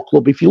Football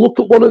Club. If you look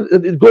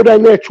at go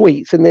down their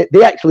tweets, and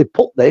they actually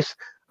put this,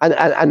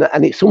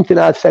 and it's something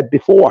I've said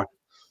before.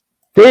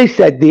 They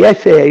said the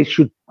FA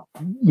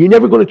you're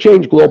never going to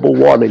change global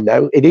warming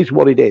now. It is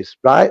what it is,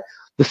 right?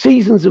 The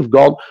seasons have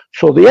gone,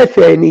 so the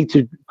FA need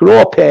to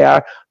grow a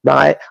pair,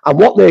 right? And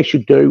what they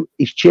should do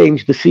is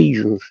change the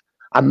seasons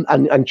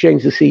and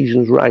change the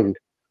seasons round,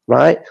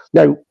 right?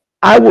 Now,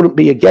 I wouldn't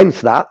be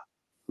against that,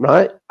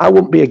 right? I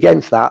wouldn't be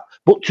against that.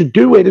 But to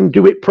do it and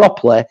do it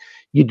properly,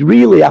 you'd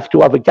really have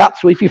to have a gap.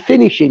 So if you're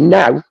finishing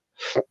now,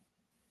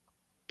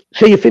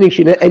 say you're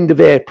finishing at end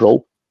of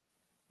April,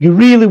 you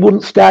really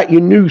wouldn't start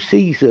your new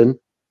season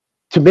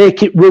to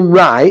make it run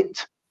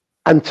right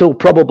until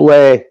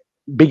probably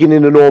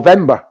beginning of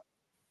November.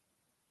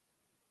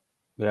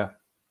 Yeah.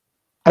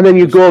 And then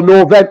you go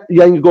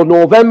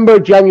November,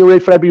 January,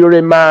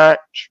 February,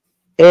 March,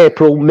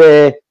 April,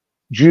 May,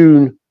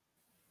 June,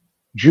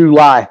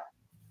 July.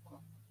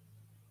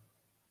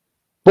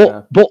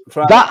 But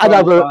that'd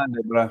have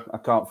I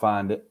can't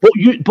find it.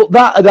 But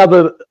that'd have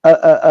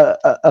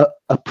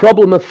a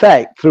problem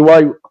effect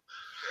throughout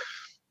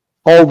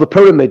all the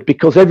pyramid,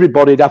 because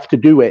everybody'd have to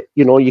do it.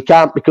 You know, you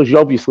can't, because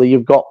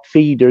you've got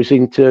feeders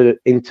into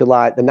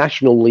like the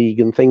National League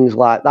and things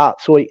like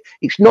that. So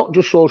it's not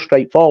just so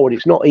straightforward.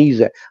 It's not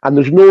easy, and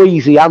there's no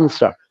easy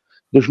answer.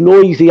 There's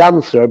no easy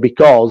answer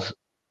because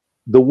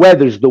the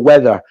weather's the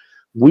weather.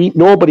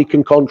 Nobody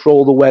can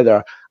control the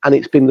weather, and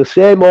it's been the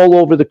same all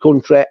over the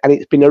country, and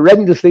it's been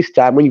horrendous this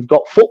time when you've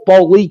got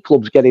football league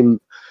clubs getting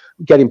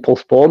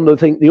postponed. I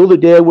think the other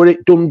day were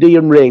it Dundee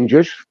and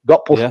Rangers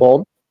got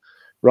postponed. Yeah.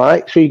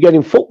 Right, so you're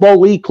getting football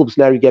league clubs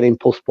now getting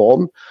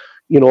postponed.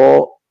 You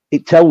know,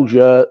 it tells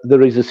you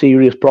there is a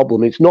serious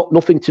problem. It's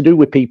nothing to do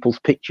with people's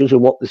pictures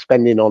and what they're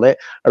spending on it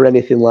or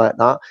anything like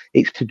that.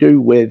 It's to do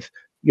with,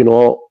 you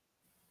know,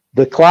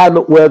 the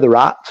climate where they're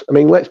at. I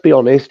mean, let's be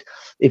honest.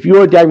 If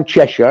you're down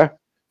Cheshire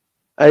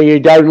and you're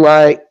down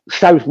like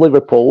South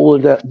Liverpool,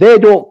 and they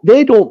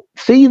don't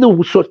see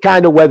the sort of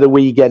kind of weather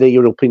we get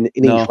here up in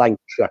East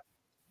Lancashire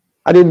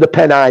and in the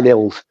Pennine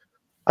Hills.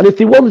 And if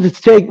they wanted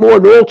to take more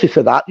notice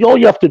of that, all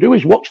you have to do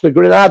is watch the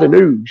Granada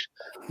News,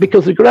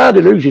 because the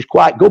Granada News is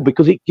quite good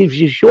because it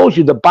shows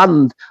you the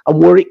band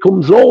and where it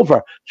comes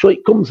over. So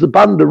it comes the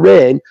band of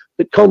rain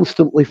that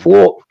constantly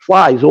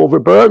flies over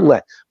Burnley.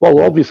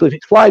 Well, obviously, if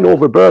it's flying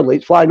over Burnley,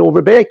 it's flying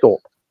over Baco.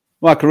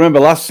 Well, I can remember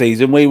last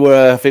season we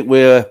were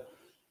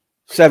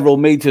several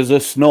metres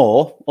of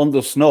snow,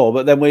 under snow,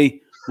 but then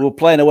we were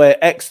playing away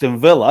at Exton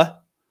Villa,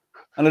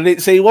 and I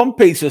didn't see one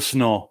piece of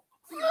snow.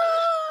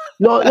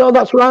 No,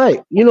 that's right.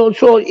 You know,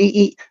 so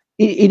it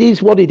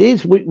is what it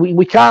is.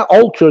 We can't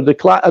alter the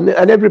climate,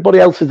 and everybody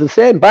else is the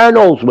same.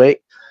 Barnoldswick,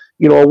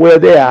 you know, where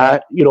they are,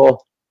 you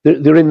know,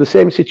 they're in the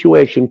same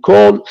situation.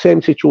 Corn,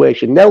 same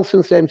situation.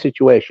 Nelson, same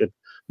situation.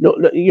 No,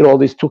 you know,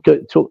 it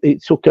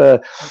took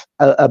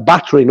a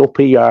battering up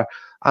here,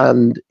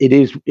 and it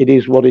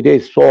is what it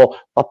is. So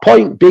my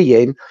point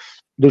being,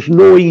 there's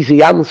no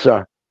easy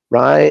answer,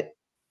 right?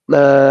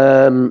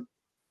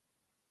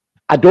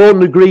 I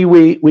don't agree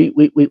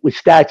we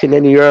starting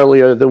any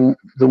earlier than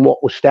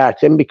what we're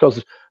starting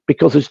because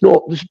there's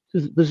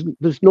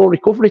no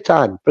recovery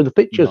time for the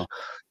pitchers. No.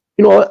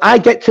 You know, I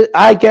get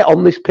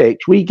on this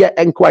pitch, we get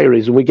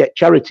enquiries and we get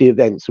charity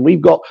events, and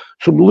we've got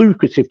some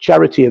lucrative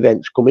charity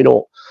events coming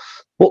up.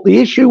 But the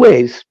issue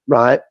is,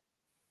 right,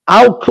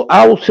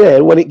 I'll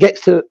say when it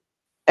gets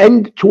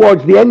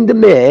towards the end of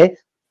May,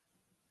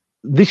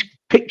 this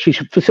pitch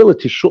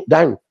facility shut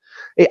down.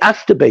 It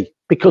has to be,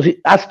 because it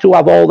has to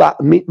have all that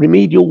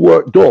remedial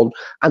work done,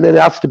 and then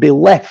it has to be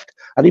left.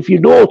 And if you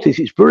notice,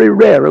 it's very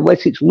rare,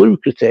 unless it's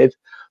lucrative,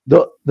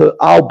 that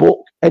I'll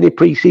book any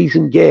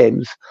pre-season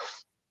games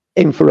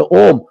in for at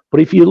home.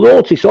 But if you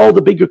notice, all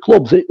the bigger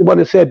clubs, when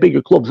I say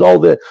bigger clubs, all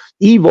the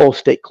Evo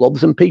stick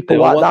clubs and people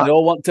like that, they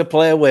all want to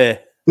play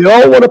away. They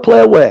all want to play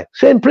away.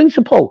 Same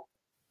principle,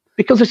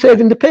 because they're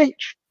saving the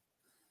pitch.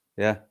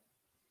 Yeah.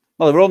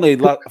 Well, they were only,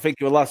 I think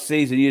it was last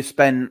season, you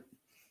spent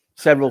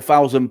several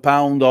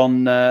 £1,000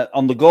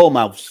 on the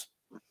goalmouths,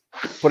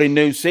 putting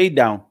new seed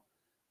down.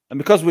 And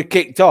because we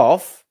kicked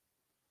off,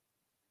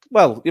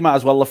 well, you might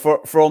as well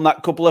have thrown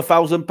that couple of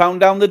 £1,000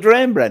 down the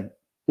drain, Brent.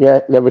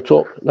 Yeah, never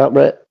took. That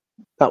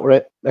were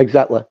it.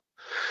 Exactly.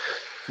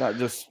 That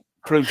just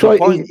proves the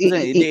point, doesn't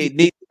it? It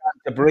needs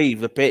to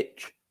breathe, the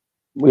pitch.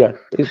 Yeah,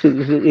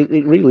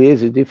 it really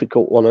is a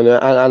difficult one. And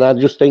I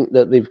just think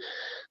that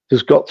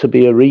there's got to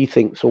be a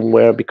rethink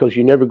somewhere, because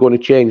you're never going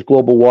to change.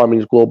 Global warming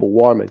is global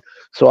warming.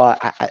 So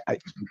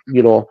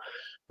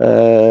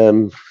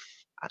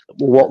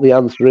what the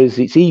answer is.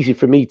 It's easy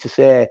for me to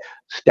say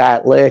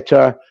start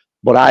later,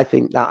 but I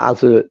think that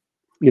has a,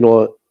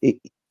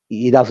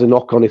 it has a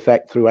knock-on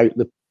effect throughout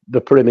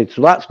the pyramid.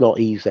 So that's not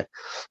easy.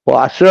 But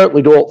I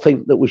certainly don't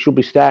think that we should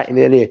be starting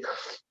any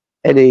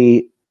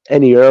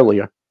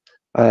earlier.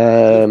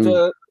 Just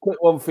a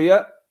quick one for you,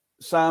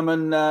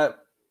 Simon.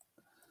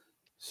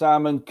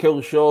 Simon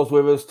Killshaw's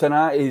with us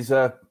tonight.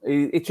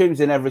 He tunes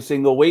in every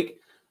single week.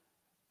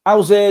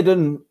 How's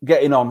Aidan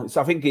getting on?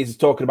 I think he's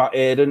talking about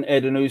Aidan.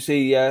 Aidan, who's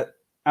he?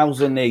 How's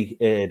the knee,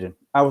 Aidan?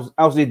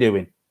 How's he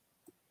doing?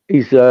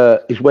 He's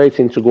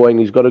waiting to go in.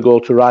 He's got to go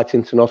to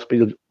Wrightington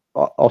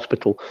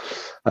Hospital,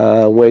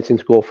 waiting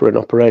to go for an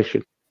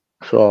operation.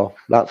 So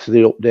that's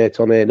the update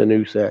on Aidan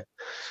Housey.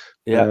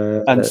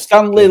 Yeah, and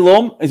Stanley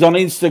Lum is on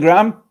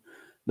Instagram.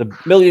 The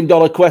 $1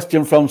 million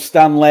question from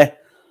Stanley: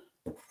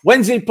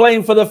 when's he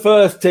playing for the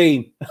first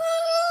team?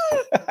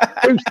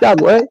 Who's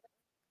Stanley?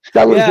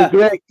 Stanley's a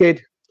great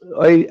kid.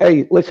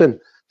 Hey, listen,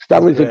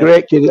 Stanley's a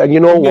great kid, and you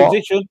know what?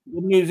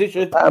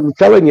 Musician. I'm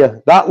telling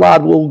you, that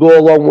lad will go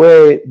a long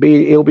way.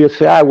 He'll be a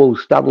star, will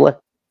Stanley?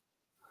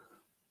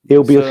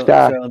 He'll be a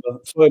star.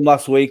 Saw him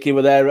last week. He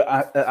was there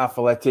at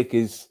Athletic.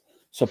 He's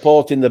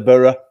supporting the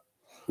borough.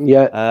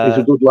 Yeah, he's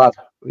a good lad.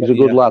 He's a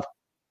good lad.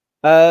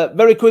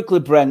 Very quickly,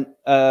 Brent.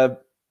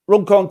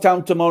 Runcorn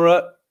Town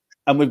tomorrow,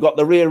 and we've got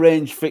the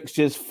rearranged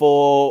fixtures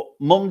for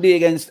Monday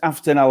against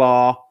Atherton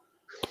LR,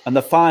 and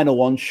the final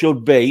one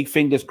should be,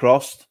 fingers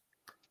crossed,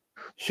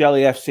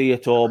 Shelley FC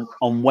at home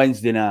on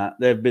Wednesday night.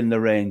 They've been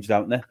arranged,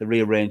 haven't they? The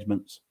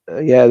rearrangements.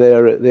 Yeah,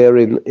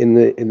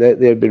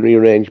 they've been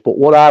rearranged. But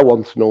what I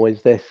want to know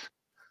is this.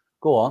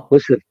 Go on.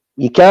 Listen,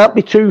 you can't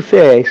be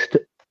two-faced,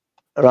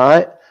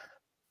 right?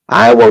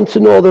 I want to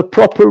know the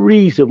proper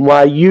reason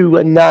why you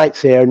and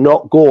Knights here are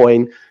not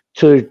going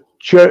to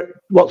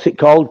what's it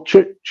called?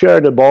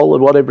 Chernobyl or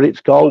whatever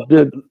it's called.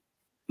 The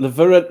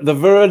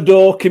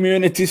Virador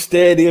Community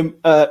Stadium.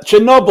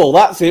 Chernobyl,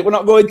 that's it. We're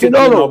not going to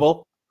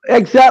Chernobyl.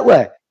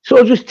 Exactly.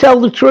 So just tell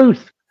the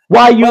truth.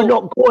 Why you're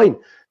not going?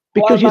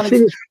 Because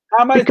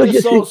I managed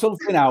to sort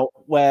something out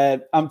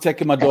where I'm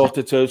taking my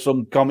daughter to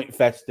some comic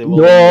festival.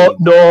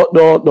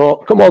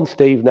 No. Come on,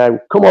 Steve, now.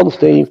 Come on,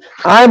 Steve.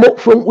 I'm up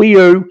front with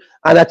you,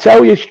 and I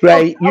tell you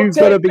straight, you've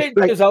got to be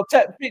straight. I'll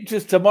take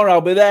pictures tomorrow.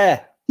 I'll be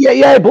there.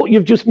 Yeah, but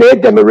you've just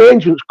made them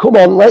arrangements. Come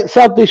on, let's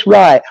have this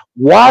right.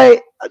 Why?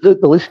 The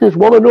listeners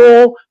want to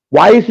know,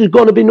 why is there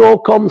going to be no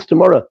comms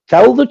tomorrow?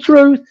 Tell the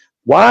truth.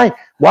 Why?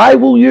 Why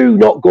will you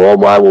not go,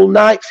 and why will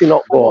Knightsy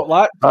not go?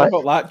 I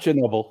don't like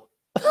Chernobyl.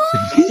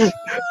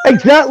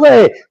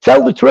 Exactly.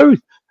 Tell the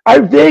truth.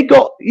 Have they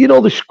got,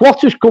 the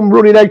squatters come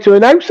running out of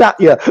an house at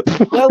you?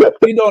 Well,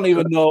 you don't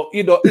even know.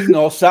 There's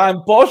no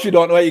signpost. You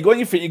don't know where you're going.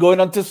 You think you're going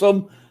onto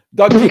some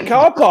dodgy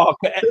car park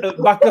at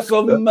the back of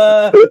some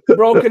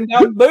broken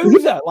down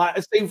boozer, like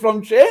a scene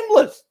from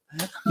Shameless.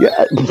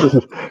 Yeah,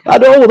 I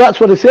know. That's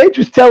what I say.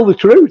 Just tell the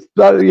truth.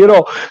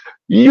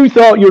 You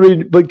thought you were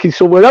in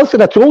somewhere else,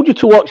 and I told you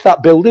to watch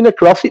that building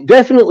across. It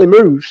definitely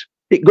moves.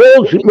 It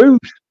goes. It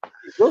moves.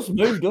 It does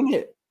move, doesn't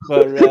it?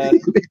 But,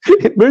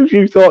 it moves.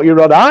 You thought you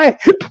were on high.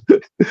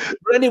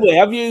 But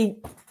anyway,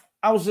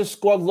 how's the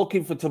squad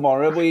looking for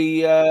tomorrow? Are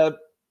we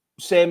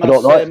same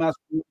as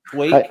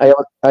week? I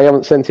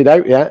haven't sent it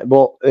out yet,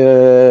 but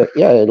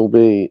yeah, it'll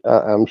be.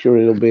 I'm sure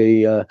it'll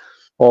be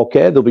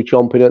okay. They'll be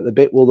chomping at the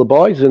bit with the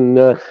boys, and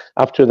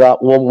after that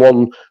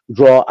 1-1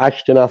 draw,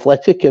 Ashton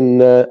Athletic,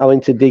 and having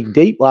to dig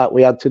deep like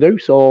we had to do.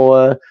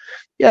 So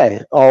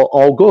yeah,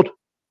 all good.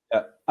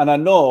 Yeah. And I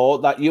know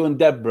that you and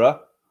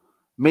Deborah,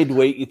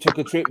 midweek, you took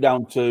a trip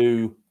down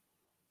to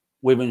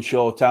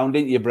Wythenshawe Town,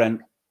 didn't you,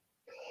 Brent?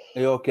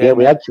 Are you okay? Yeah,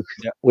 we had to.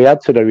 Yeah. We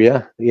had to do.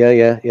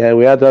 Yeah.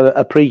 We had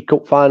a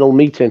pre-cup final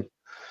meeting.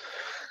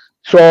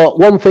 So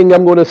one thing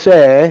I'm going to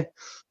say,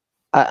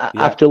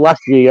 after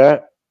last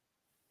year,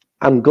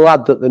 I'm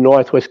glad that the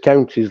Northwest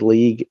Counties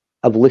League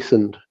have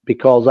listened,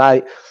 because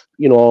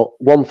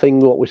one thing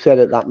what we said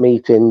at that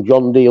meeting,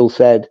 John Deal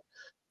said,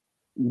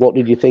 "What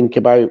did you think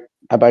about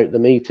the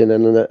meeting?"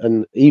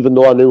 And even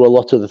though I knew a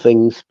lot of the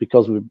things,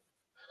 because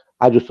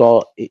I just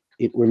thought it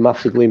was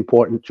massively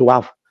important to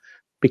have,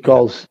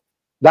 because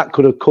that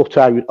could have cut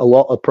out a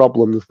lot of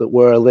problems that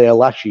were there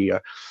last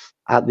year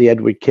at the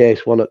Edward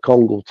Case one at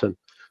Congleton.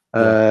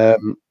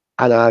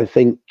 And I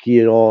think, I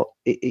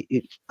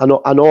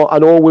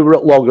know we were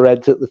at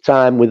loggerheads at the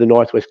time with the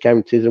Northwest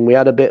Counties, and we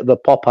had a bit of a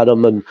pop at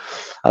them and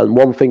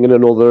one thing and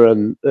another,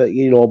 and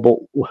but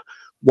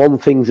one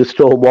thing's a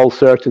stonewall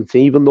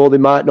certainty. Even though they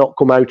might not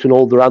come out and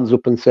hold their hands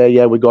up and say,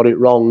 yeah, we got it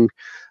wrong,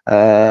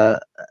 they're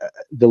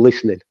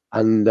listening,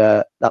 and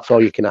that's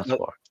all you can ask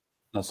for.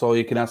 That's all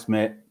you can ask,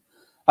 mate.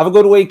 Have a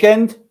good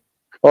weekend.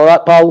 All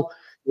right, pal.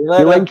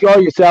 You enjoy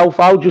yourself.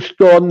 I'll just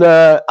go on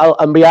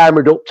and be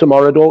armoured up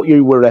tomorrow. Don't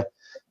you worry.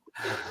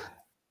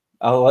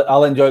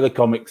 I'll enjoy the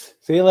comics.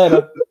 See you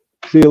later.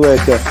 See you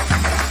later.